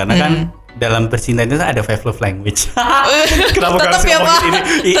kayak gitu, karena kan dalam percintaan itu ada 5 love language. Kenapa Tetep harus ya, ngomongin Pak. ini?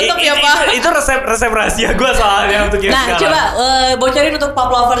 Tetep ya, Pak. Itu resep rahasia gue soalnya untuk yang Nah, sekarang. coba bocorin untuk pop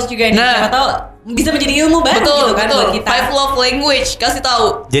lovers juga nih. Nah. Siapa tahu bisa menjadi ilmu baru Betul, gitu kan betul. buat kita. 5 love language, kasih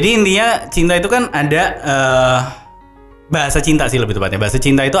tahu. Jadi intinya cinta itu kan ada bahasa cinta sih lebih tepatnya. Bahasa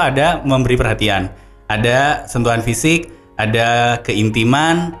cinta itu ada memberi perhatian, ada sentuhan fisik, ada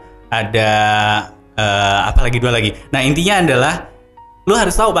keintiman, ada apa lagi, 2 lagi. Nah intinya adalah lu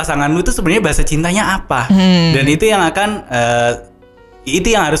harus tahu pasangan lu itu sebenarnya bahasa cintanya apa, dan itu yang akan itu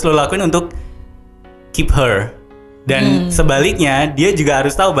yang harus lu lakuin untuk keep her. Dan sebaliknya dia juga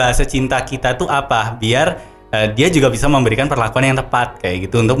harus tahu bahasa cinta kita tuh apa, biar dia juga bisa memberikan perlakuan yang tepat kayak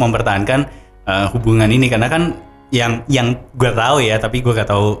gitu untuk mempertahankan hubungan ini. Karena kan yang gue tahu ya, tapi gue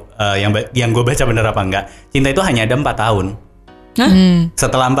gak tahu yang gue baca bener apa enggak, cinta itu hanya ada 4 tahun. Hah?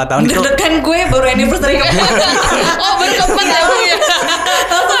 Setelah 4 tahun itu Deg-degan gue baru anniversary keempat. Oh, baru keempat tahun ya.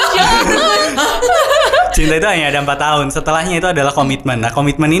 cinta itu hanya ada 4 tahun. Setelahnya itu adalah komitmen. Nah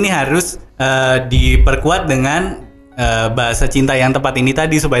komitmen ini harus diperkuat dengan bahasa cinta yang tepat ini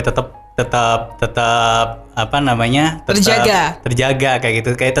tadi, supaya tetap apa namanya, terjaga kayak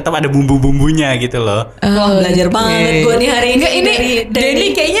gitu, kayak tetap ada bumbu-bumbunya gitu loh. Wah, belajar banget gue nih hari ini. Enggak, ini dari Denny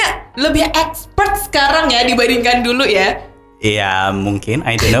kayaknya lebih expert sekarang ya dibandingkan dulu ya. Iya mungkin,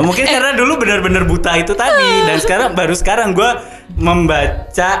 I don't know. Mungkin karena dulu benar-benar buta itu tadi, dan baru sekarang gue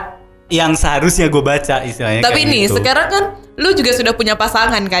membaca yang seharusnya gue baca istilahnya. Tapi kayak nih gitu. sekarang kan lu juga sudah punya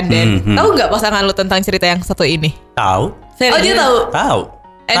pasangan kan, Den? Tahu nggak pasangan lu tentang cerita yang satu ini? Tahu, Oh, dia tahu. tahu.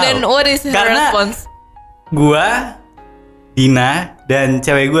 And then what is her Karena response? Gua, Dina, dan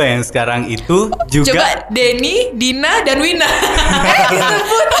cewek gue yang sekarang itu juga. Coba Denny, Dina, dan Wina.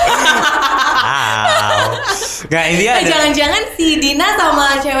 Nggak, ini ada. Jangan-jangan si Dina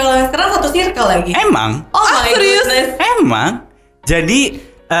sama cewek lo yang sekarang satu circle lagi. Emang? Oh my serius? goodness. Emang?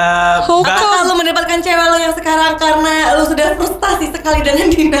 Jadi Apakah lu mendapatkan cewek lo yang sekarang karena lu sudah frustasi sekali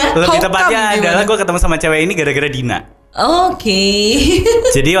dengan Dina? lebih How tepatnya come, adalah gimana? gue ketemu sama cewek ini gara-gara Dina. Oke.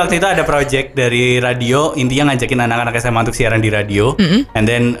 Jadi waktu itu ada project dari radio, intinya ngajakin anak-anak SMA untuk siaran di radio. And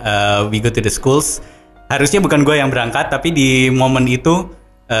then we go to the schools. Harusnya bukan gue yang berangkat, tapi di momen itu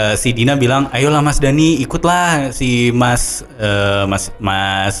si Dina bilang, ayolah Mas Dani, ikutlah si Mas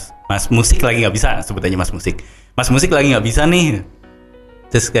musik lagi nggak bisa, sebutannya Mas musik. Mas musik lagi nggak bisa nih.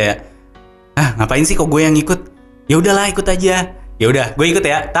 Terus kayak, ngapain sih kok gue yang ikut? Ya udahlah ikut aja. Ya udah, gue ikut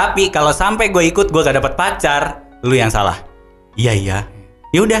ya. Tapi kalau sampai gue ikut gue gak dapet pacar, lu yang salah. Iya.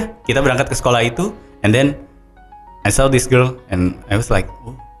 Ya udah, kita berangkat ke sekolah itu, and then I saw this girl and I was like,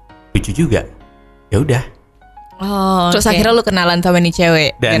 oh, lucu juga. Ya udah. Oh, Terus akhirnya lu kenalan sama nih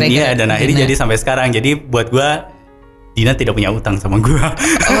cewek. Dan gara-gara dan akhirnya Dina. jadi sampai sekarang. Jadi buat gue, Dina tidak punya utang sama gue.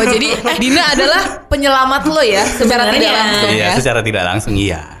 Oh, jadi Dina adalah penyelamat lo ya secara Sebenarnya. tidak langsung Iya, ya. secara tidak langsung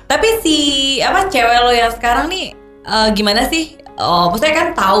iya. Tapi si cewek lo yang sekarang nih gimana sih? Oh, maksudnya kan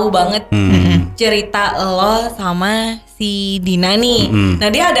tahu banget cerita lo sama si Dina nih. Nah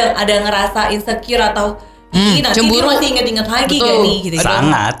dia ada ngerasa insecure atau nanti cemburu. dia masih inget-inget lagi Betul. gak nih gitu.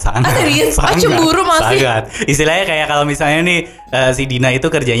 Sangat. serius? Sangat, cemburu masih? Sangat. Istilahnya kayak kalau misalnya nih si Dina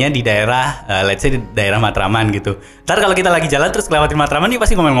itu kerjanya di daerah, let's say di daerah Matraman gitu. Ntar kalau kita lagi jalan terus lewatin Matraman, dia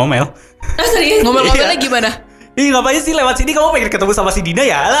pasti ngomel-ngomel. Ah serius? Ngomel-ngomelnya Iya. gimana? Ih ngapain sih lewat sini kamu pengen ketemu sama si Dina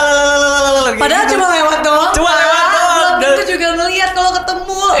ya? Padahal cuma lewat doang. Cuma lewat doang. Belum tentu juga ngeliat kalau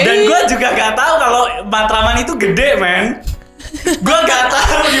ketemu. Dan gue juga gak tahu kalau Matraman itu gede men. Gue gak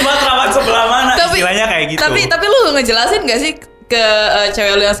tahu di Matraman sebelah mana. Istilahnya kayak gitu. Tapi lu ngejelasin gak sih ke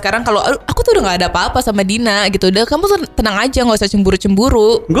cewek lu yang sekarang kalau aku tuh udah gak ada apa-apa sama Dina gitu. Udah kamu tuh tenang aja, gak usah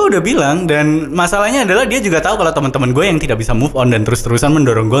cemburu-cemburu. Gue udah bilang, dan masalahnya adalah dia juga tahu kalau teman-teman gue yang tidak bisa move on dan terus-terusan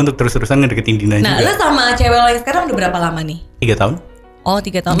mendorong gue untuk terus-terusan ngedeketin Dina Nah lu juga. sama cewek lo yang sekarang udah berapa lama nih? 3 tahun. Oh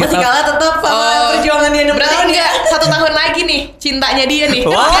 3 tahun. 3 Masih tahun. kalah tetap sama perjuangan dia 6 Berarti tahun ya? enggak 1 tahun lagi nih cintanya dia nih.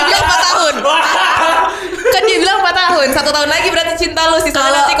 Wah. Kan dia bilang 4 tahun. Kan dia bilang 4 tahun. 1 tahun lagi berarti cinta lu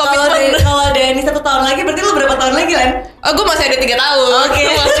sisanya nanti komitmen. Kalau Dani 1 tahun lagi berarti lu berapa tahun lagi Lan? Oh, gue masih ada 3 tahun. Oke.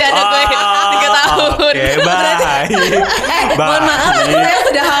 Masih ada gue 3 tahun. Oke, baik. Mohon maaf saya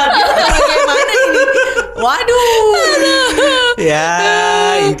sudah habis. Bagaimana ini? Waduh. Ya,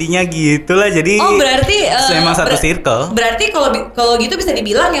 intinya gitulah. Jadi berarti memang satu circle. Berarti kalau gitu bisa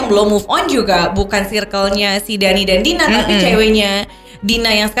dibilang yang belum move on juga bukan circle-nya si Dani dan Dina, tapi ceweknya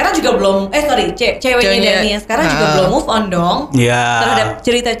Dina yang sekarang juga belum ceweknya Dani yang sekarang juga belum move on dong. Ya. Terhadap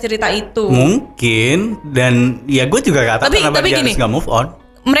cerita-cerita itu. Mungkin, dan ya gue juga gak tahu kenapa dia harus gak move on.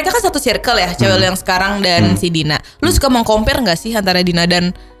 Mereka kan satu circle ya, cewek lo yang sekarang dan si Dina. Lu suka meng-compare gak sih antara Dina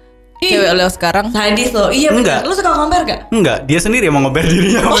dan cewek lo yang sekarang? Sadis lo. Iya benar. Lu suka compare gak? Enggak, dia sendiri yang mau compare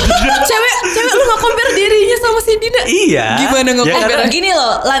dirinya sama Dina. Cewek lu gak compare dirinya sama si Dina? Iya. Gimana nge-compare? Gini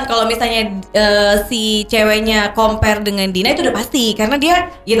loh, Lan, kalau misalnya si ceweknya compare dengan Dina itu udah pasti, karena dia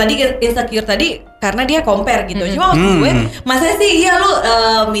ya tadi insecure tadi karena dia compare gitu. Cuma maksud gue, masa sih iya lu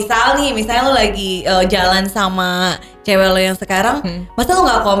misalnya lu lagi jalan sama cewek lo yang sekarang, masa lu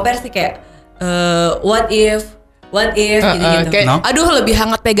nggak compare sih kayak what if gitu-gitu. Aduh lebih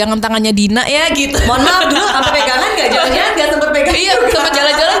hangat pegangan tangannya Dina ya gitu. Mohon maaf dulu sampai pegangan gak? Jangan-jangan gak sempet pegangan. Iya, sempat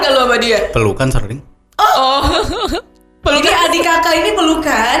jalan-jalan gak lu sama dia? Pelukan sering. Jadi adik kakak ini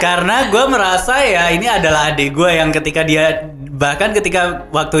pelukan. Karena gue merasa ya ini adalah adik gue yang ketika dia, bahkan ketika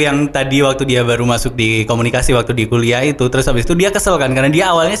waktu dia baru masuk di komunikasi waktu di kuliah itu, terus habis itu dia kesel kan karena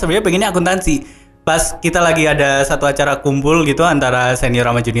dia awalnya sebenarnya pengennya akuntansi. Pas kita lagi ada satu acara kumpul gitu antara senior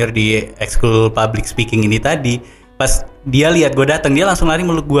sama junior di ekskul public speaking ini tadi, pas dia lihat gue datang dia langsung lari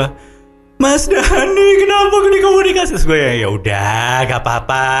meluk gue. Mas Dani, kenapa gue di komunikasi? Terus gue ya udah, gak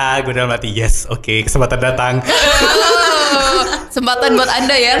apa-apa. Gue dalam hati yes, oke, kesempatan datang. Kesempatan buat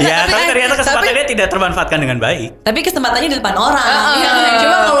Anda ya. Ya, tapi ternyata kesempatannya tidak termanfaatkan dengan baik. Tapi kesempatannya di depan orang.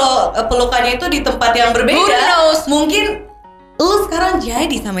 Coba kalau pelukannya itu di tempat yang berbeda, mungkin lu sekarang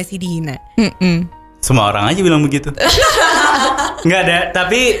jadi sama si Dina. Semua orang aja bilang begitu. Nggak ada,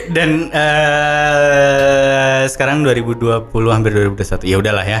 tapi dan sekarang 2020 hampir 2021. Ya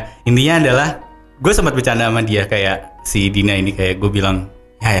udahlah ya. Intinya adalah gue sempat bercanda sama dia kayak si Dina ini, kayak gue bilang,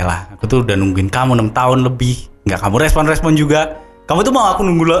 "Ya elah, aku tuh udah nungguin kamu 6 tahun lebih. Nggak kamu respon juga. Kamu tuh mau aku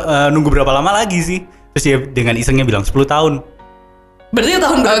nunggu berapa lama lagi sih?" Terus dia dengan isengnya bilang 10 tahun. Berarti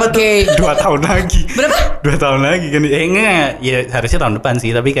tahun berapa tuh? 2 tahun lagi. Berapa? 2 tahun lagi kan. Enggak, ya harusnya tahun depan sih,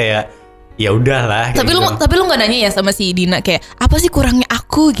 tapi kayak ya udahlah. Tapi gitu. lu nggak nanya ya sama si Dina kayak apa sih kurangnya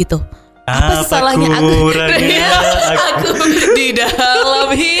aku gitu? Apa sih salahnya aku di dalam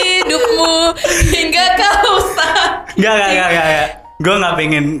hidupmu hingga kau sakit? Enggak.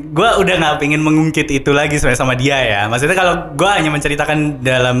 Gue udah nggak pengen mengungkit itu lagi sebenarnya sama dia ya. Maksudnya kalau gue hanya menceritakan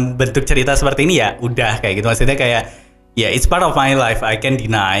dalam bentuk cerita seperti ini ya udah kayak gitu. Maksudnya kayak ya it's part of my life, I can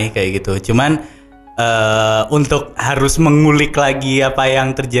deny kayak gitu. Cuman untuk harus mengulik lagi apa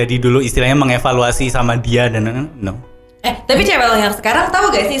yang terjadi dulu, istilahnya mengevaluasi sama dia dan no. Tapi cewek lo yang sekarang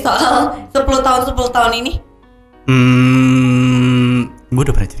tahu gak sih soal 10 tahun ini? Gue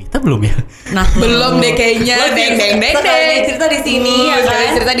udah pernah cerita belum ya? Nah, belum deh kayaknya. Deng. Cerita di sini ya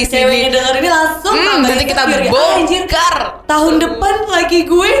kan? Cerita di sini. Ceweknya denger ini langsung nanti kita bongkar. Tahun depan lagi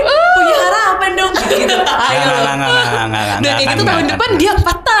gue punya harapan dong gitu. Nggak. Dan kayak gitu tahun depan dia 4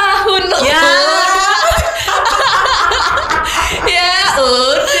 tahun. Ya. Ya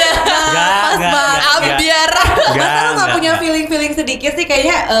udah. Biar. Masa lu gak punya feeling sedikit sih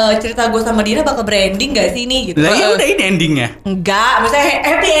kayaknya cerita gue sama Dina bakal branding gak sih ini gitu? Lah ya udah ini endingnya. Enggak, maksudnya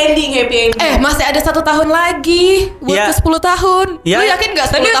happy ending. Masih ada 1 tahun lagi buat ke 10 tahun. Lu yakin gak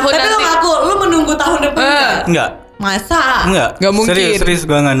 10 tahun nanti? Tapi lu ngaku, lu menunggu tahun depan enggak? Masa? Enggak mungkin. Serius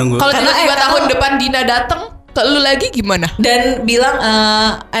gue gak nunggu. Kalau tiba-tiba tahun depan Dina dateng ke lu lagi gimana? Dan bilang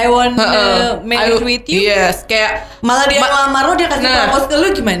I want married with you. Yes, kayak malah dia ngelamar lu, dia kasih propose ke lu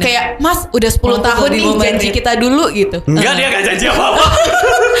gimana? Kayak Mas udah 10 tahun nih janji kita dulu gitu. Enggak, dia gak janji apa-apa.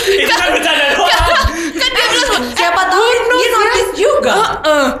 Itu kan bercanda doang. Kan dia bilang siapa tahu dia notice juga.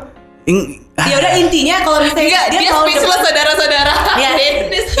 Ya udah intinya kalau misalnya dia speechless saudara-saudara. Ya,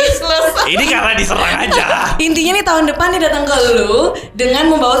 ini speechless. Ini karena diserang aja. Intinya nih tahun depan dia datang ke lu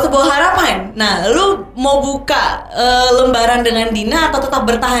dengan membawa sebuah harapan. Nah, lu mau buka lembaran dengan Dina atau tetap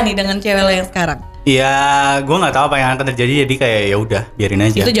bertahan nih dengan cewek lo yang sekarang? Ya, gue nggak tahu apa yang akan terjadi, jadi kayak ya udah biarin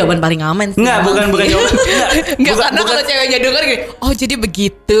aja. Itu jawaban paling aman sih. Enggak, bukan jawaban. Enggak, karena kalau ceweknya denger gini, oh jadi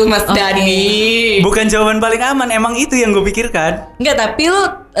begitu Mas Dani. Bukan jawaban paling aman, emang itu yang gue pikirkan. Enggak, tapi lu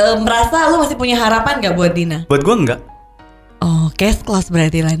merasa lu masih punya harapan gak buat Dina? Buat gue enggak. Oh, case close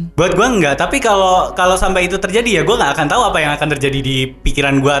berarti Lan. Buat gue enggak, tapi kalau sampai itu terjadi ya gue nggak akan tahu apa yang akan terjadi di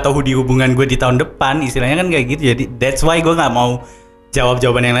pikiran gue atau di hubungan gue di tahun depan, istilahnya kan kayak gitu. Jadi that's why gue nggak mau jawab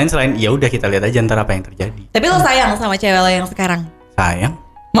jawaban yang lain selain ya udah kita lihat aja ntar apa yang terjadi. Tapi lo sayang sama cewek lo yang sekarang? Sayang?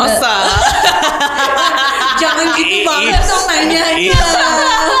 Masa? Jangan gitu banget dong nanyanya.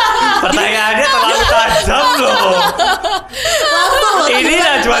 Pertanyaannya terlalu tajam loh. Langsung loh. Ini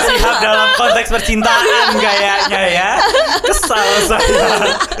Najwa Shihab dalam konteks percintaan kayaknya ya. Kesal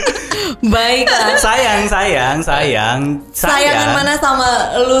saya. Baiklah. Sayang. Sayangan mana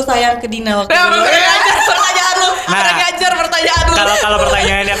sama lu sayang ke Dina waktu itu? Pertanyaan lu. Ada ngajar pertanyaan lu. Kalau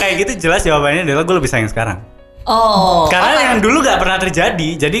pertanyaannya kayak gitu jelas jawabannya adalah gue lebih sayang sekarang. Oh. Karena yang dulu gak pernah terjadi.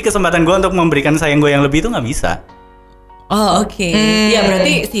 Jadi kesempatan gue untuk memberikan sayang gue yang lebih itu gak bisa. Oh oke. Ya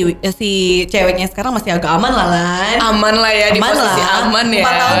berarti si ceweknya sekarang masih agak aman lah Lan. Aman lah ya, di posisi aman ya.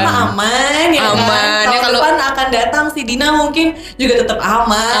 4 tahun mah aman ya. Aman. Kan? Ya, Tahun depan akan datang si Dina mungkin juga tetap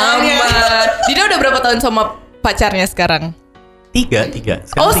aman. Ya. Dina udah berapa tahun sama pacarnya sekarang? 3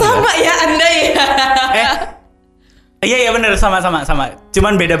 Oh 3. Sama ya Anda ya. Iya benar sama.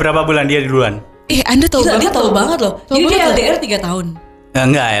 Cuman beda berapa bulan dia duluan. Anda tahu banget. Dia tahu banget loh. Jadi dia LDR 3 tahun.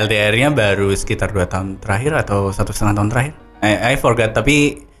 Enggak, LDR-nya baru sekitar 2 tahun terakhir atau 1,5 tahun terakhir. I forgot,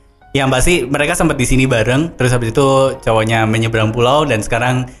 tapi yang pasti mereka sempat di sini bareng. Terus habis itu cowoknya menyeberang pulau dan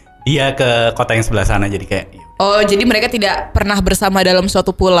sekarang dia ke kota yang sebelah sana. Jadi kayak oh, jadi mereka tidak pernah bersama dalam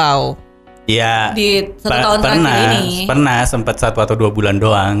suatu pulau. Iya. Di 1 tahun terakhir ini. Pernah sempat 1 atau 2 bulan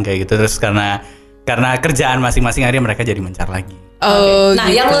doang kayak gitu. Terus karena kerjaan masing-masing akhirnya mereka jadi mencar lagi. Oh,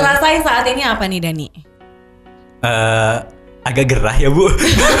 nah, gitu. yang lu rasain saat ini apa nih Dani? Agak gerah ya Bu.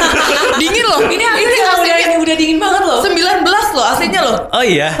 Dingin loh. Ini udah dingin banget loh. 19 loh AC-nya loh. Oh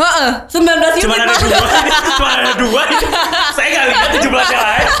iya. 19 unit. Cuma ada dua. Saya nggak lihat 17 yang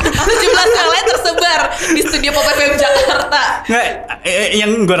lain. 17 yang lain tersebar di studio Pop FM Jakarta. Nggak, yang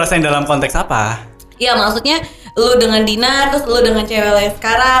gue rasain dalam konteks apa? Iya maksudnya lu dengan Dina terus lu dengan cewek lain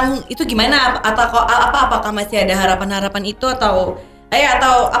sekarang itu gimana? Apakah masih ada harapan-harapan itu atau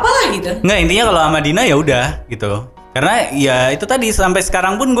apalah gitu? Nggak, intinya kalau sama Dina ya udah gitu. Karena ya itu tadi sampai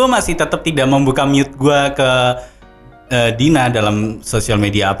sekarang pun gue masih tetap tidak membuka mute gue ke Dina dalam sosial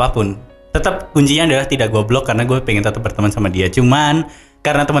media apapun. Tetap kuncinya adalah tidak gue blok karena gue pengen tetap berteman sama dia. Cuman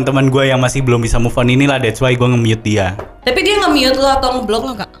karena teman-teman gue yang masih belum bisa move on inilah that's why gue nge-mute dia. Tapi dia nge-mute lo atau nge-block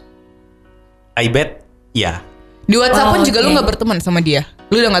lo Kak? I bet ya. Di WhatsApp pun juga lu gak berteman sama dia?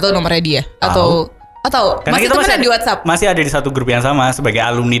 Lu udah gak tahu nomornya dia? Atau karena masih temenan di WhatsApp? Masih ada di satu grup yang sama sebagai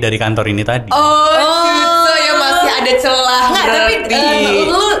alumni dari kantor ini tadi. Oh gitu ya, masih ada celah. Nggak, tapi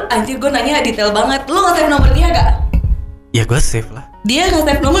lu anjir gue nanya detail banget. Lu nge-save nomor dia gak? Ya gue save lah. Dia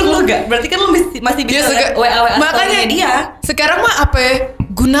nge-save nomor lu gak? Berarti kan lu masih bisa WA makanya dia. Sekarang mah apa ya?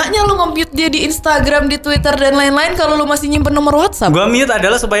 Gunanya lu nge-mute dia di Instagram, di Twitter dan lain-lain kalau lu masih nyimpen nomor WhatsApp. Gue mute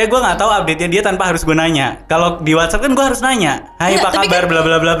adalah supaya gue nggak tahu update-nya dia tanpa harus gue nanya. Kalau di WhatsApp kan gue harus nanya, hai apa kabar bla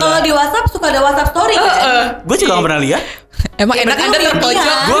bla bla bla. Kalau di WhatsApp suka ada WhatsApp story kan? Gue juga nggak pernah lihat. Emang enak Anda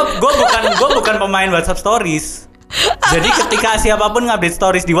terpojok. Gue bukan pemain WhatsApp Stories. Jadi ketika siapapun ngupdate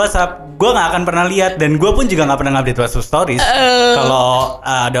stories di WhatsApp, gue nggak akan pernah lihat dan gue pun juga nggak pernah ngupdate WhatsApp stories. Kalau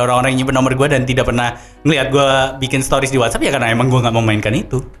ada orang-orang yang nyimpen nomor gue dan tidak pernah ngelihat gue bikin stories di WhatsApp ya karena emang gue nggak memainkan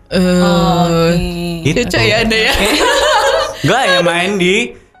itu. Gitu ya Anda ya. Gue hanya main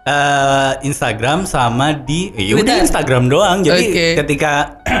di Instagram sama di udah Instagram doang. Jadi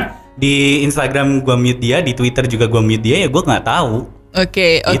ketika di Instagram gue mute dia, di Twitter juga gue mute dia, ya gue nggak tahu.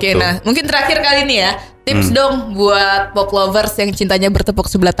 Oke. Nah mungkin terakhir kali ini ya, tips dong buat pop lovers yang cintanya bertepuk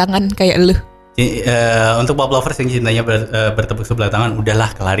sebelah tangan kayak lu. Untuk pop lovers yang cintanya bertepuk sebelah tangan,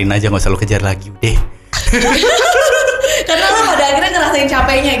 udahlah kelarin aja, nggak usah lu kejar lagi deh. Karena lo pada akhirnya ngerasain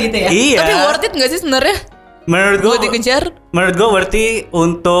capeknya gitu ya. Iya. Tapi worth it nggak sih sebenarnya? Menurut gue worth it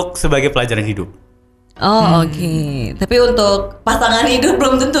untuk sebagai pelajaran hidup. Oh oke. Tapi untuk pasangan hidup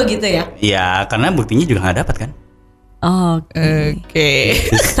belum tentu gitu ya? Iya, karena buktinya juga nggak dapat kan. Oke.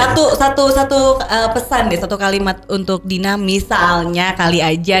 Satu pesan deh, satu kalimat untuk Dina, misalnya kali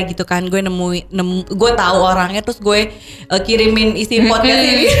aja gitu kan, gue gue tahu orangnya terus gue kirimin isi podcast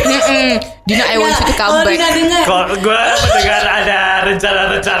ini. Dina, I want you to come back. Dina dengar. Kok gue mendengar ada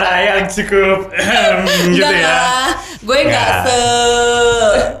rencana-rencana yang cukup gitu ya. Gue nggak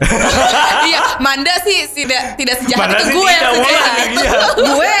Iya, Manda sih tidak sejahat itu gue yang sejahat.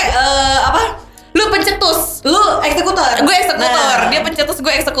 Gue Lu pencetus, lu eksekutor. Gue eksekutor. Dia pencetus,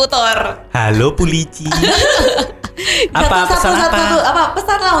 gue eksekutor. Halo polisi.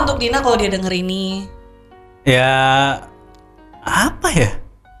 Pesan lah untuk Dina kalau dia denger ini. Ya apa ya?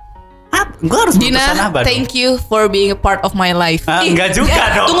 Gue harus Dina, thank you for being a part of my life. Enggak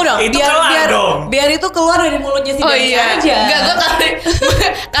juga dong. Tunggu dong. Itu keluar dong. Biar itu keluar dari mulutnya si Dani aja. Enggak, gue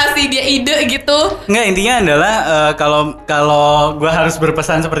kasih dia ide gitu. Enggak, intinya adalah kalau gue harus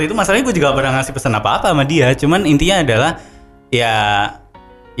berpesan seperti itu, masalahnya gue juga gak pernah ngasih pesan apa-apa sama dia. Cuman intinya adalah ya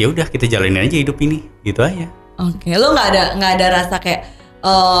udah kita jalanin aja hidup ini, gitu aja. Oke, lo nggak ada rasa kayak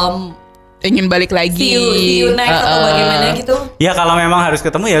ingin balik lagi. See you next atau bagaimana gitu. Ya kalau memang harus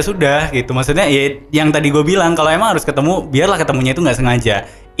ketemu ya sudah gitu. Maksudnya ya yang tadi gue bilang, kalau emang harus ketemu, biarlah ketemunya itu nggak sengaja.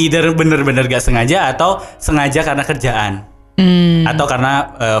 Either bener-bener gak sengaja atau sengaja karena kerjaan. Atau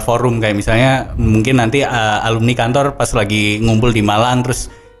karena forum, kayak misalnya mungkin nanti alumni kantor pas lagi ngumpul di Malang terus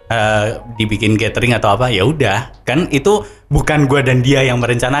dibikin gathering atau apa, ya udah. Kan itu bukan gue dan dia yang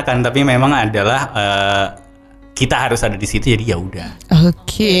merencanakan, tapi memang adalah kita harus ada di situ, jadi ya udah.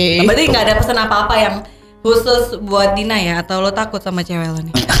 Oke. Berarti nggak ada pesan apa-apa yang khusus buat Dina ya, atau lo takut sama cewek lo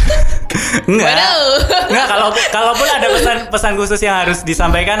nih? Enggak, kalaupun ada pesan khusus yang harus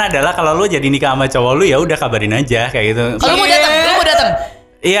disampaikan adalah kalau lu jadi nikah sama cowok lu, ya udah kabarin aja kayak gitu. Kalau mau datang.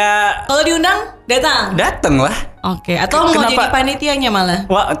 Ya. Kalau diundang, datang lah. Oke, atau mau jadi panitianya malah?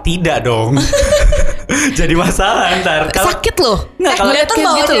 Wah, tidak dong. Jadi masalah ntar. Sakit loh. Nggak, kalau datang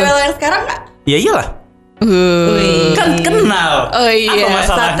bawa gitu cewek lo yang sekarang nggak? Ya iyalah. Kan kenal. Oh iya. Apa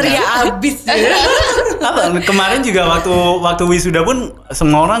masalahnya? Satria abis. Apa, kemarin juga waktu wisuda pun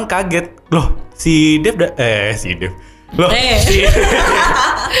semua orang kaget. Loh, si Dev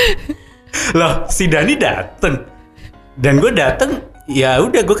si Dani dateng. Dan gue dateng, ya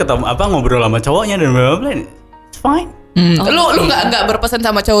udah gue ketemu ngobrol sama cowoknya dan bla bla. It's fine. Lu nggak berpesan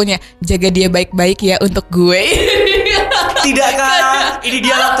sama cowoknya, jaga dia baik-baik ya untuk gue. Tidakkah ini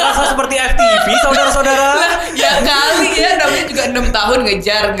dialog terasa seperti FTV, saudara-saudara? Ya kali ya, namanya juga 6 tahun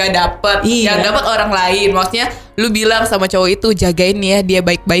ngejar nggak dapet, yang dapat orang lain. Maksudnya lu bilang sama cowok itu, jagain ya dia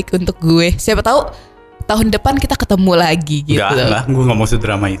baik-baik untuk gue. Siapa tahu tahun depan kita ketemu lagi gitu. Enggak, gue nggak mau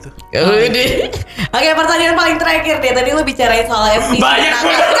sedrama itu. Oke, pertanyaan paling terakhir deh. Tadi lu bicarain soal FTV. Banyak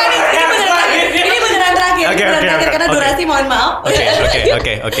Ini beneran terakhir. Karena durasi mohon maaf.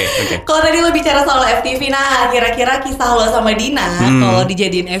 Oke. Kalau tadi lu bicara soal FTV, nah kira-kira kisah lo sama Dina kalau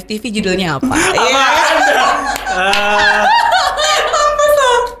dijadiin FTV judulnya apa? Apa?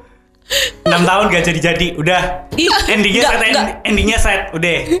 6 tahun gak jadi, udah. Endingnya set,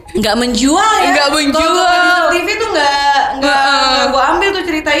 udah. Nggak menjual ya? Nggak menjual. Kalau TV tuh nggak gue ambil tuh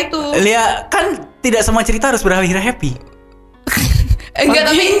cerita itu. Lihat, kan tidak semua cerita harus berakhir happy. Enggak,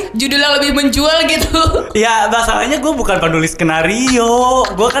 tapi judulnya lebih menjual gitu. Ya masalahnya gue bukan penulis skenario,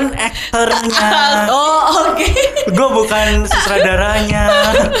 gue kan aktornya. Oh oke. Gue bukan sutradaranya.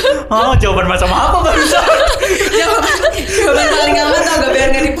 Oh, jawaban macam apa barusan? Jawaban paling aman tau gak, biar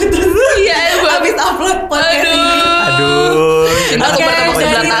gak diputus. Iya, habis upload podcast ini. Aduh. Oke,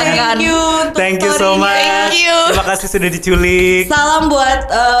 sebelah tangan. Thank you so much. Thank you. Terima kasih sudah diculik. Salam buat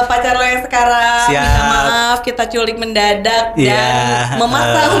pacar lo yang sekarang. Siap. Minta maaf kita culik mendadak dan Yeah.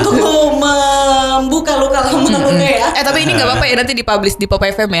 memaksa untuk lo membuka luka lama lo ya. Tapi ini nggak apa-apa ya, nanti dipublish di Pop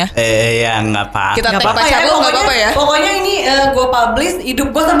FM ya. Ya nggak apa. Kita Nggak tag apa-apa pacar ya, lo nggak apa-apa ya. Pokoknya ini gue publish, hidup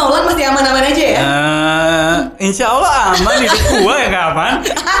gue sama Ulan masih aman-aman aja ya. Insya Allah aman, hidup gue yang nggak aman.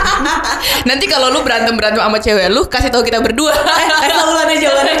 Nanti kalau lu berantem sama cewek lu, kasih tahu kita berdua. Ulan aja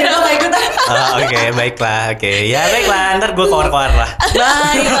gue gak ikutan. Oke, baiklah. Ya baiklah, ntar gue keluar lah.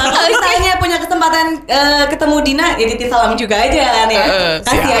 Baiklah, kalau misalnya punya kesempatan ketemu Dina, ya titip salam juga aja kan ya.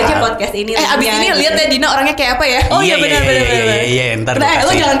 Kasih siap. aja podcast ini. Abis ini lihat ya Dina orangnya kayak apa ya. Oh iya benar. Iya, ntar gue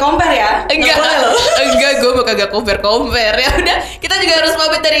Lo kasih. jangan compare ya. Enggak, gue mau kagak compare. Ya udah, kita juga harus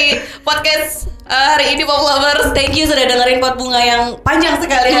pamit dari podcast hari ini, Pop Lovers. Thank you sudah dengerin Pot Bunga yang panjang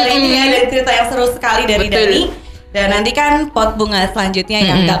sekali hari ini ya, dan cerita yang seru sekali dari Dani. Dan nanti kan Pot Bunga selanjutnya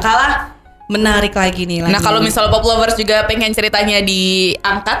yang gak kalah menarik lagi nih. Nah, kalau misal Pop Lovers juga pengen ceritanya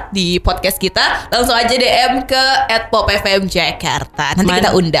diangkat di podcast kita, langsung aja DM ke @popfmjakarta. Nanti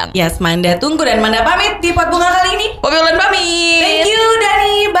kita undang. Yes, Manda tunggu, dan Manda pamit di Pot Bunga kali ini. Popi Ulan pamit. Thank you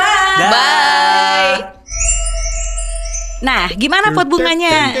Dani, bye. Bye. Nah, gimana Pot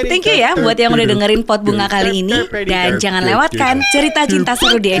Bunganya? Thank you ya buat yang udah dengerin Pot Bunga kali ini. Dan jangan lewatkan cerita cinta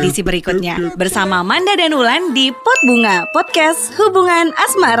seru di edisi berikutnya bersama Manda dan Ulan di Pot Bunga, podcast hubungan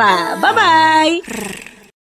asmara. Bye-bye.